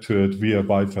connect to it via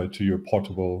Wi-Fi to your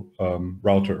portable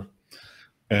router.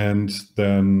 And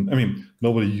then, I mean,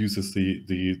 nobody uses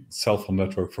the cell phone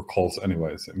network for calls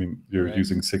anyways. I mean, you're Right.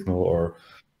 using Signal or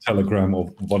Telegram or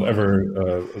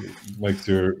whatever makes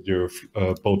your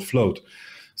boat float.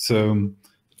 So,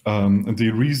 and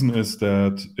the reason is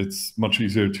that it's much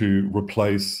easier to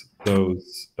replace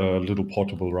those little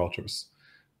portable routers.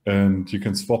 And you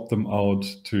can swap them out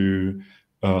to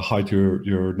hide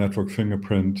your network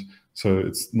fingerprint. So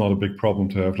it's not a big problem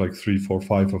to have like 3, 4,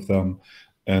 5 of them,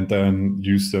 and then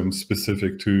use them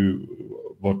specific to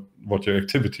what your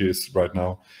activity is right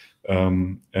now.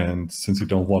 And since you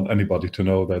don't want anybody to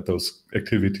know that those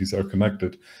activities are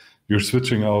connected, you're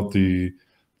switching out the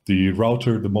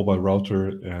router, the mobile router,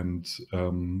 and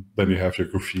then you have your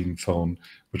Graphene phone,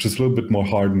 which is a little bit more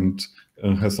hardened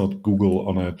and has not Google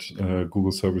on it.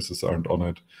 Google services aren't on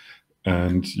it.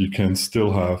 And you can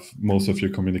still have most of your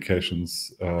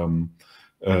communications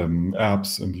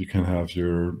apps, and you can have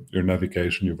your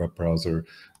navigation, your web browser,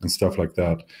 and stuff like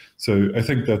that. So I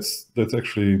think that's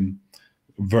actually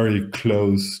very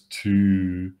close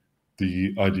to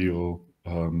the ideal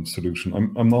solution.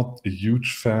 I'm not a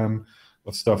huge fan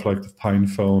of stuff like the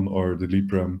PinePhone or the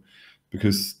LBRY,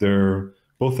 because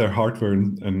both their hardware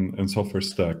and software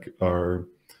stack are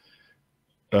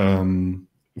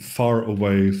far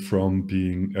away from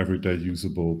being everyday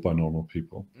usable by normal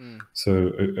people.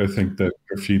 So I think that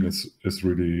Graphene is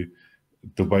really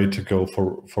the way to go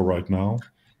for right now.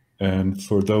 And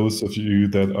for those of you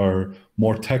that are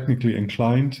more technically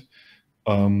inclined,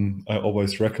 I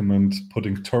always recommend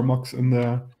putting Termux in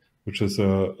there, which is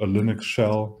a Linux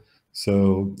shell.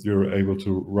 So you're able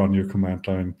to run your command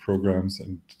line programs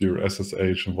and your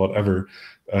SSH and whatever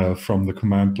from the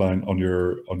command line on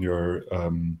your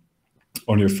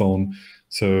phone.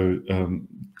 So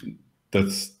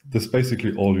that's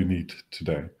basically all you need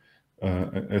today.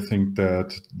 I think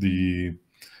that the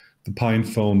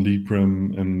PinePhone,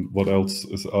 LBRY, and what else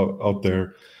is out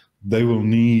there, they will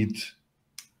need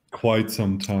quite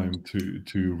some time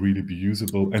to really be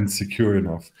usable and secure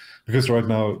enough, because right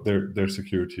now their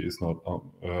security is not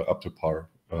up to par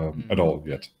at all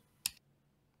yet.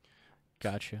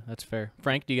 Gotcha. That's fair.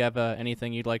 Frank, do you have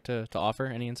anything you'd like to offer?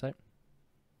 Any insight?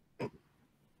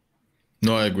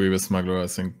 No, I agree with Smuggler. I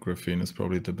think Graphene is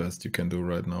probably the best you can do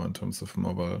right now in terms of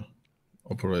mobile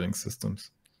operating systems.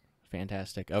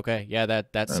 Fantastic. Okay. Yeah,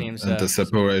 that seems. And the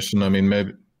separation, I mean,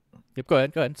 maybe. Yep. Go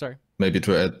ahead. Sorry. Maybe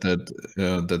to add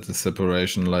that the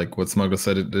separation, like what Smuggler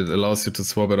said, it allows you to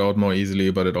swap it out more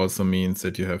easily, but it also means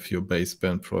that you have your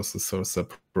baseband processor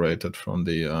separated from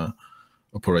the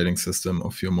operating system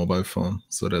of your mobile phone.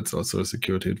 So that's also a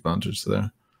security advantage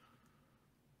there.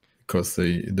 Because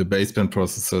the baseband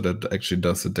processor that actually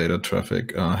does the data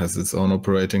traffic has its own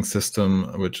operating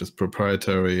system, which is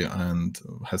proprietary and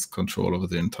has control over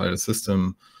the entire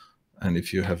system. And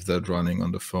if you have that running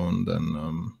on the phone,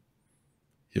 then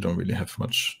you don't really have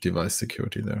much device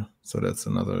security there. So that's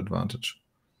another advantage.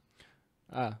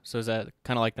 So is that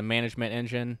kind of like the management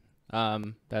engine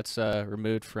that's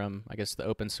removed from, I guess, the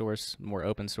more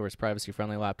open source,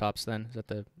 privacy-friendly laptops then? Is that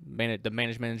the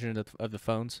management engine of the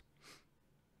phones?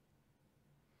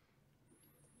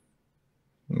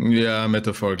 Yeah,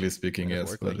 metaphorically speaking,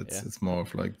 yes, but it's more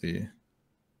of like the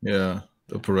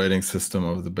operating system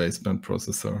of the baseband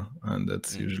processor, and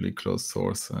that's usually closed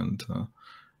source, and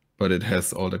but it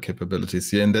has all the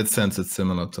capabilities. Yeah, in that sense, it's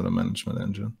similar to the management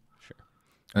engine. Sure.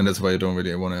 And that's why you don't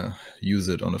really want to use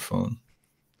it on a phone.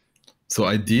 So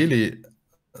ideally,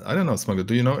 I don't know, Smuggler,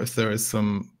 do you know if there is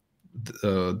some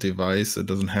device that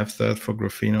doesn't have that for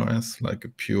Graphene OS, like a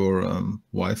pure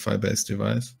Wi-Fi based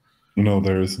device? No,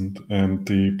 there isn't. And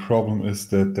the problem is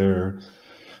that they're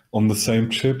on the same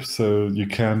chip, so you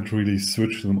can't really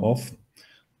switch them off.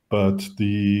 But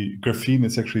the Graphene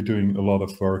is actually doing a lot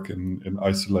of work in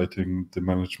isolating the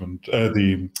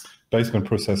baseband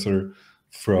processor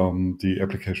from the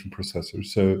application processor.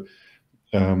 So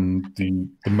the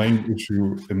main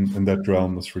issue in that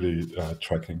realm is really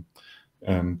tracking.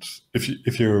 And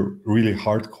if you're really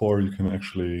hardcore, you can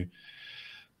actually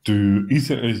do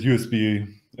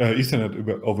Ethernet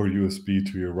over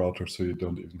USB to your router, so you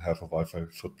don't even have a Wi-Fi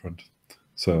footprint.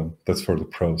 So that's for the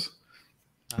pros.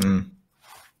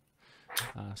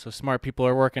 So smart people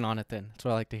are working on it then. That's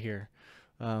what I like to hear.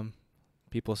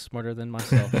 People smarter than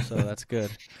myself, so that's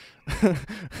good.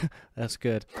 That's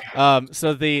good.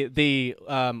 So the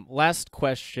last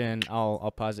question,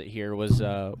 I'll pause it here, was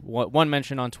one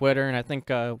mention on Twitter, and I think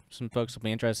some folks will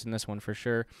be interested in this one for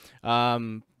sure.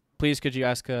 Please, could you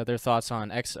ask their thoughts on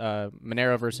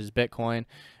Monero versus Bitcoin?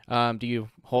 Do you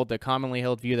hold the commonly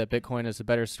held view that Bitcoin is a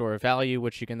better store of value,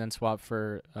 which you can then swap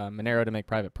for Monero to make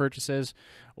private purchases?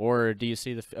 Or do you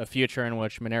see a future in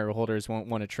which Monero holders won't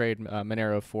want to trade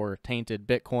Monero for tainted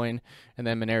Bitcoin, and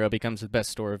then Monero becomes the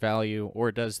best store of value?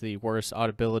 Or does the worse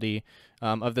auditability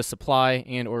of the supply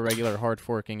and or regular hard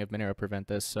forking of Monero prevent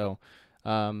this? So,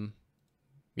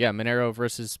 yeah, Monero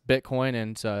versus Bitcoin,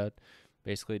 and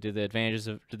basically, do the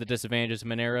disadvantages of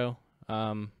Monero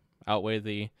outweigh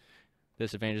the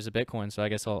disadvantages of Bitcoin? So I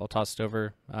guess I'll toss it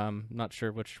over. Not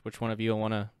sure which one of you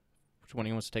which one of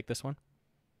you wants to take this one.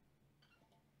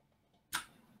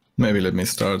 Maybe let me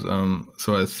start.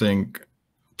 So I think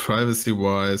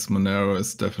privacy-wise, Monero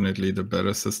is definitely the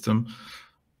better system,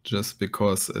 just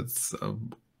because it's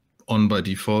on by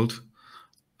default,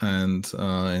 and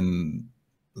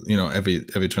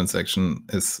every transaction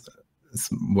is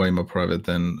way more private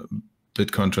than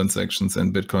Bitcoin transactions.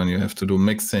 And Bitcoin, you have to do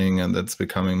mixing, and that's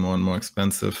becoming more and more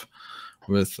expensive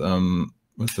with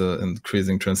the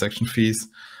increasing transaction fees.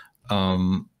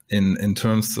 In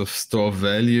terms of store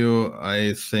value,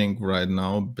 I think right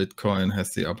now Bitcoin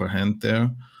has the upper hand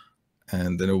there,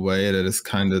 and in a way that is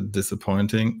kind of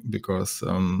disappointing, because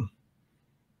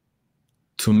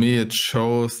to me it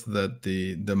shows that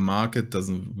the market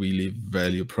doesn't really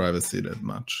value privacy that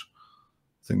much.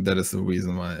 I think that is the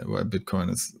reason why Bitcoin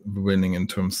is winning in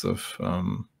terms of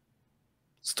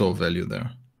store value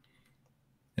there.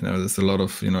 There's a lot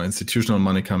of institutional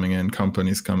money coming in,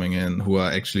 companies coming in who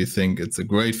actually think it's a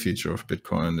great feature of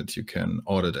Bitcoin that you can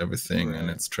audit everything, and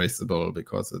it's traceable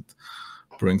because it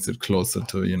brings it closer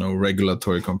to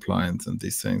regulatory compliance and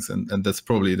these things. And that's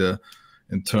probably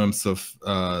in terms of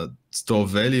store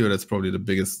value, that's probably the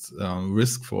biggest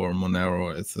risk for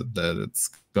Monero, is that it's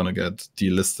gonna get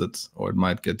delisted, or it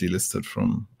might get delisted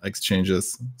from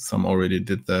exchanges. Some already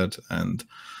did that, and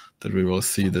that we will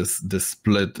see this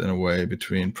split in a way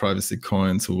between privacy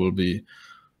coins who will be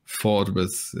fought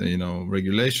with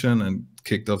regulation and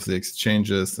kicked off the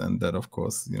exchanges, and that of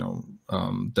course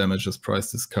damages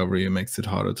price discovery, makes it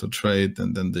harder to trade,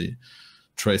 and then the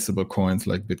traceable coins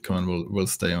like Bitcoin will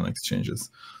stay on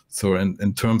exchanges. So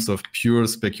in terms of pure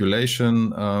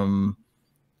speculation,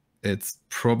 it's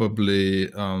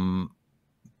probably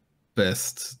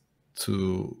best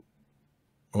to,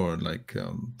 or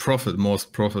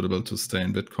most profitable to stay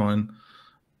in Bitcoin.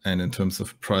 And in terms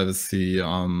of privacy,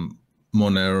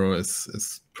 Monero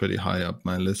is pretty high up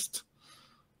my list,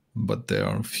 but there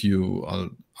are a few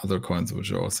other coins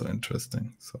which are also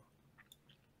interesting. So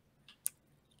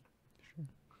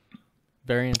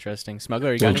very interesting.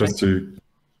 Smuggler, you got anything?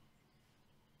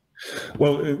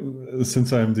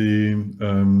 Since I'm the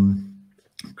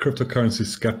cryptocurrency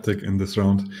skeptic in this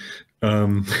round,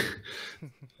 I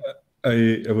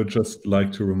would just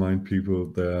like to remind people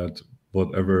that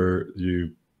whatever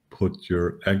you put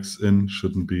your eggs in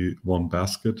shouldn't be one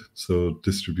basket. So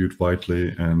distribute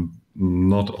widely, and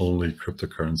not only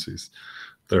cryptocurrencies.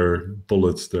 There are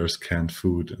bullets, there's canned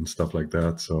food and stuff like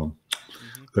that. So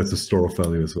that's a store of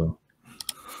value as well.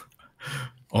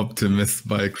 Optimists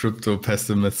buy crypto,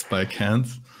 pessimists buy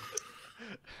cans.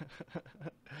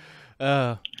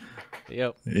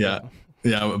 Yep. Yeah,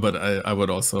 but I would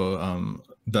also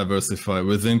diversify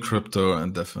within crypto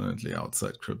and definitely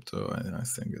outside crypto. I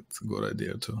think it's a good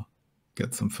idea to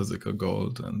get some physical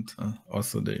gold, and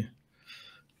also the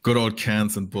good old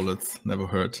cans and bullets never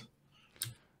hurt.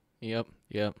 Yep.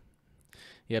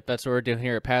 That's what we're doing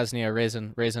here at Pasnia,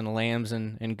 raising lambs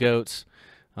and goats.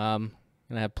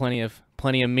 Gonna have plenty of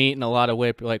meat and a lot of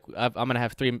whey. Like I'm gonna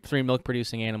have three milk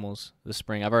producing animals this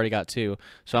spring. I've already got 2,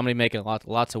 so I'm gonna be making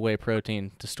lots of whey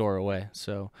protein to store away.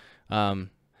 So yeah,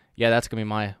 that's gonna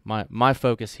be my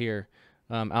focus here,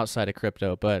 outside of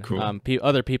crypto. But cool.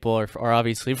 Other people are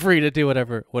obviously free to do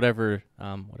whatever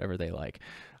they like.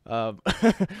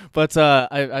 But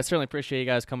I certainly appreciate you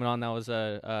guys coming on. That was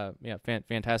a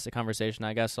fantastic conversation.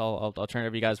 I guess I'll turn it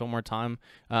over to you guys one more time.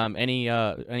 Any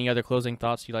other closing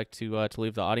thoughts you'd like to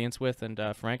leave the audience with? And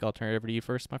Frank, I'll turn it over to you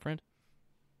first, my friend.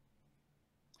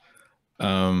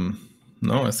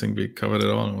 No, I think we covered it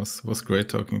all. It was great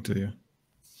talking to you.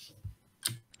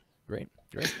 Great.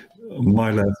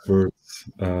 My last words,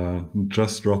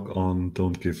 just rock on,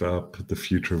 don't give up. The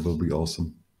future will be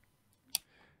awesome.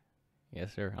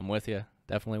 Yes, sir. I'm with you.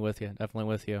 Definitely with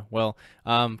you. Well,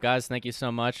 guys, thank you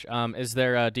so much. Is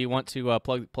there? Do you want to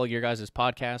plug your guys'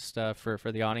 podcast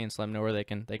for the audience? Let them know where they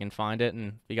can find it,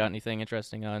 and if you got anything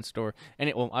interesting in store.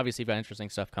 And well, obviously, you've got interesting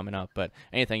stuff coming up, but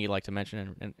anything you'd like to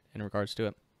mention in regards to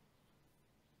it?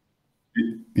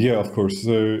 Yeah, of course.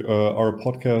 So our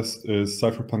podcast is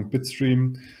Cypherpunk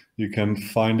Bitstream. You can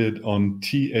find it on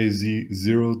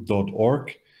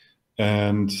taz0.org.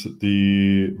 And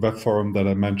the web forum that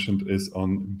I mentioned is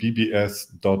on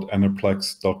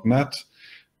bbs.anarplex.net.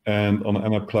 And on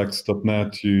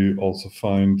anarplex.net, you also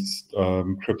find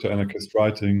crypto-anarchist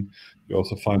writing. You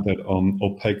also find that on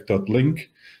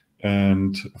opaque.link.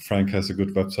 And Frank has a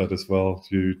good website as well.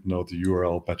 You know the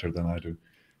URL better than I do.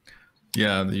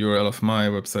 Yeah, the URL of my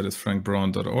website is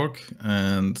frankbraun.org.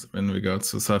 And in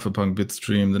regards to Cypherpunk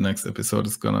Bitstream, the next episode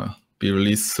is going to be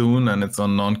released soon, and it's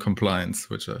on non-compliance,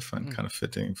 which I find kind of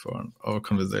fitting for our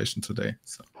conversation today.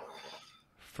 So.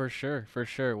 For sure.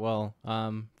 Well,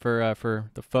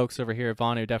 for the folks over here at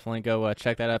Vonu, definitely go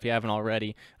check that out if you haven't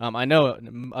already. I know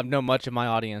much of my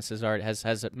audience has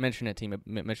mentioned it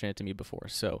to me before,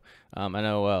 so I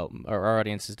know our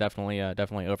audience is definitely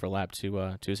overlapped to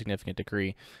a significant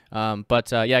degree.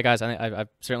 But yeah, guys, I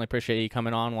certainly appreciate you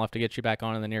coming on. We'll have to get you back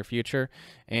on in the near future,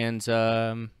 and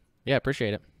yeah,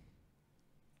 appreciate it.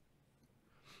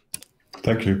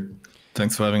 Thank you.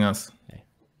 Thanks for having us. Hey,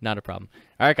 not a problem.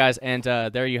 All right, guys, and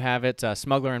there you have it.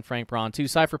 Smuggler and Frank Braun, two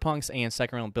cypherpunks and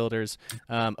Second Realm builders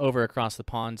over across the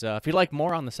pond. If you'd like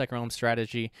more on the Second Realm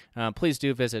strategy, please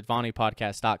do visit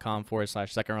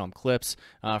vonupodcast.com/Second Realm clips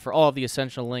for all of the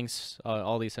essential links,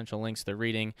 to the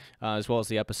reading, as well as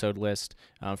the episode list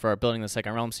for our Building the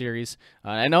Second Realm series.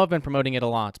 I know I've been promoting it a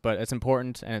lot, but it's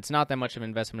important, and it's not that much of an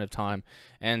investment of time.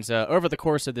 And over the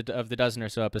course of the dozen or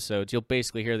so episodes, you'll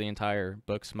basically hear the entire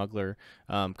book Smuggler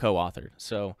co-authored.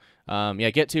 So yeah,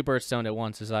 get two birds stoned at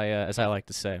once, as I like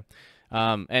to say.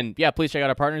 And yeah, please check out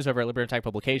our partners over at LBRY Attack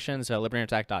Publications,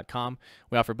 LBRYAttack.com.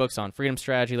 We offer books on freedom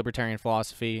strategy, libertarian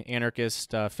philosophy,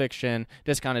 anarchist fiction,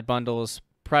 discounted bundles,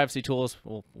 privacy tools.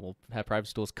 We'll have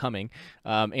privacy tools coming,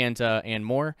 and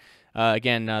more.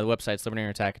 Again, the website's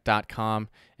libertarianattack.com,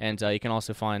 and you can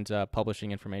also find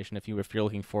publishing information if you're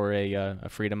looking for a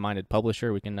freedom-minded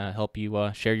publisher. We can help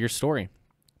you share your story.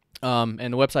 And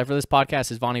the website for this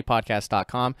podcast is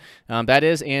vonupodcast.com. That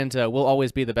is and will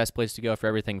always be the best place to go for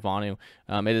everything Vonu.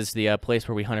 It is the place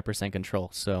where we 100% control.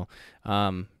 So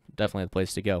definitely the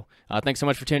place to go. Thanks so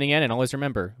much for tuning in, and always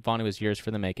remember, Vonu is yours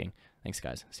for the making. Thanks,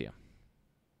 guys. See ya.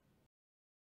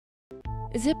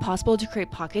 Is it possible to create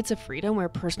pockets of freedom where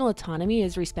personal autonomy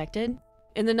is respected?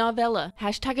 In the novella,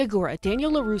 #Agora,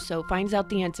 Daniel LaRusso finds out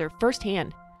the answer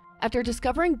firsthand. After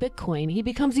discovering Bitcoin, he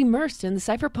becomes immersed in the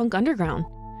cypherpunk underground.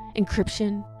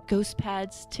 Encryption, ghost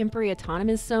pads, temporary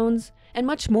autonomous zones, and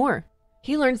much more.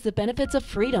 He learns the benefits of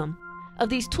freedom, of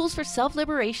these tools for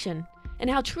self-liberation, and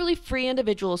how truly free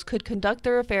individuals could conduct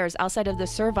their affairs outside of the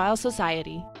servile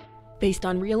society. Based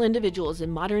on real individuals in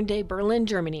modern-day Berlin,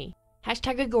 Germany,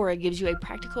 #Agora gives you a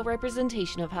practical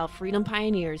representation of how freedom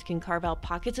pioneers can carve out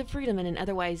pockets of freedom in an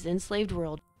otherwise enslaved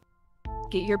world.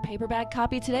 Get your paperback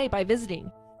copy today by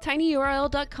visiting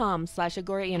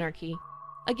tinyurl.com/agoraanarchy.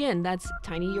 Again, that's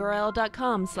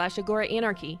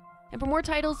tinyurl.com/agoraanarchy. And for more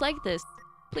titles like this,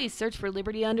 please search for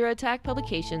Liberty Under Attack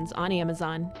Publications on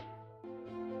Amazon.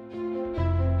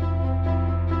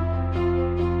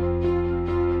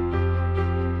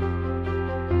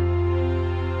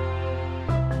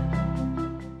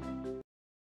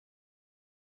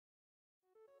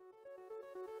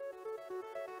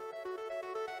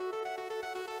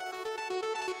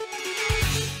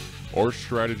 Our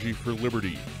strategy for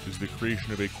liberty is the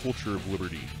creation of a culture of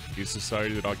liberty, a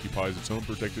society that occupies its own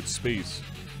protected space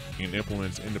and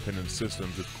implements independent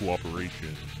systems of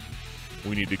cooperation.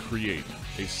 We need to create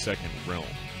a second realm.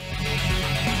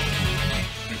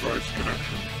 Device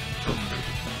connection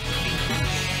terminated.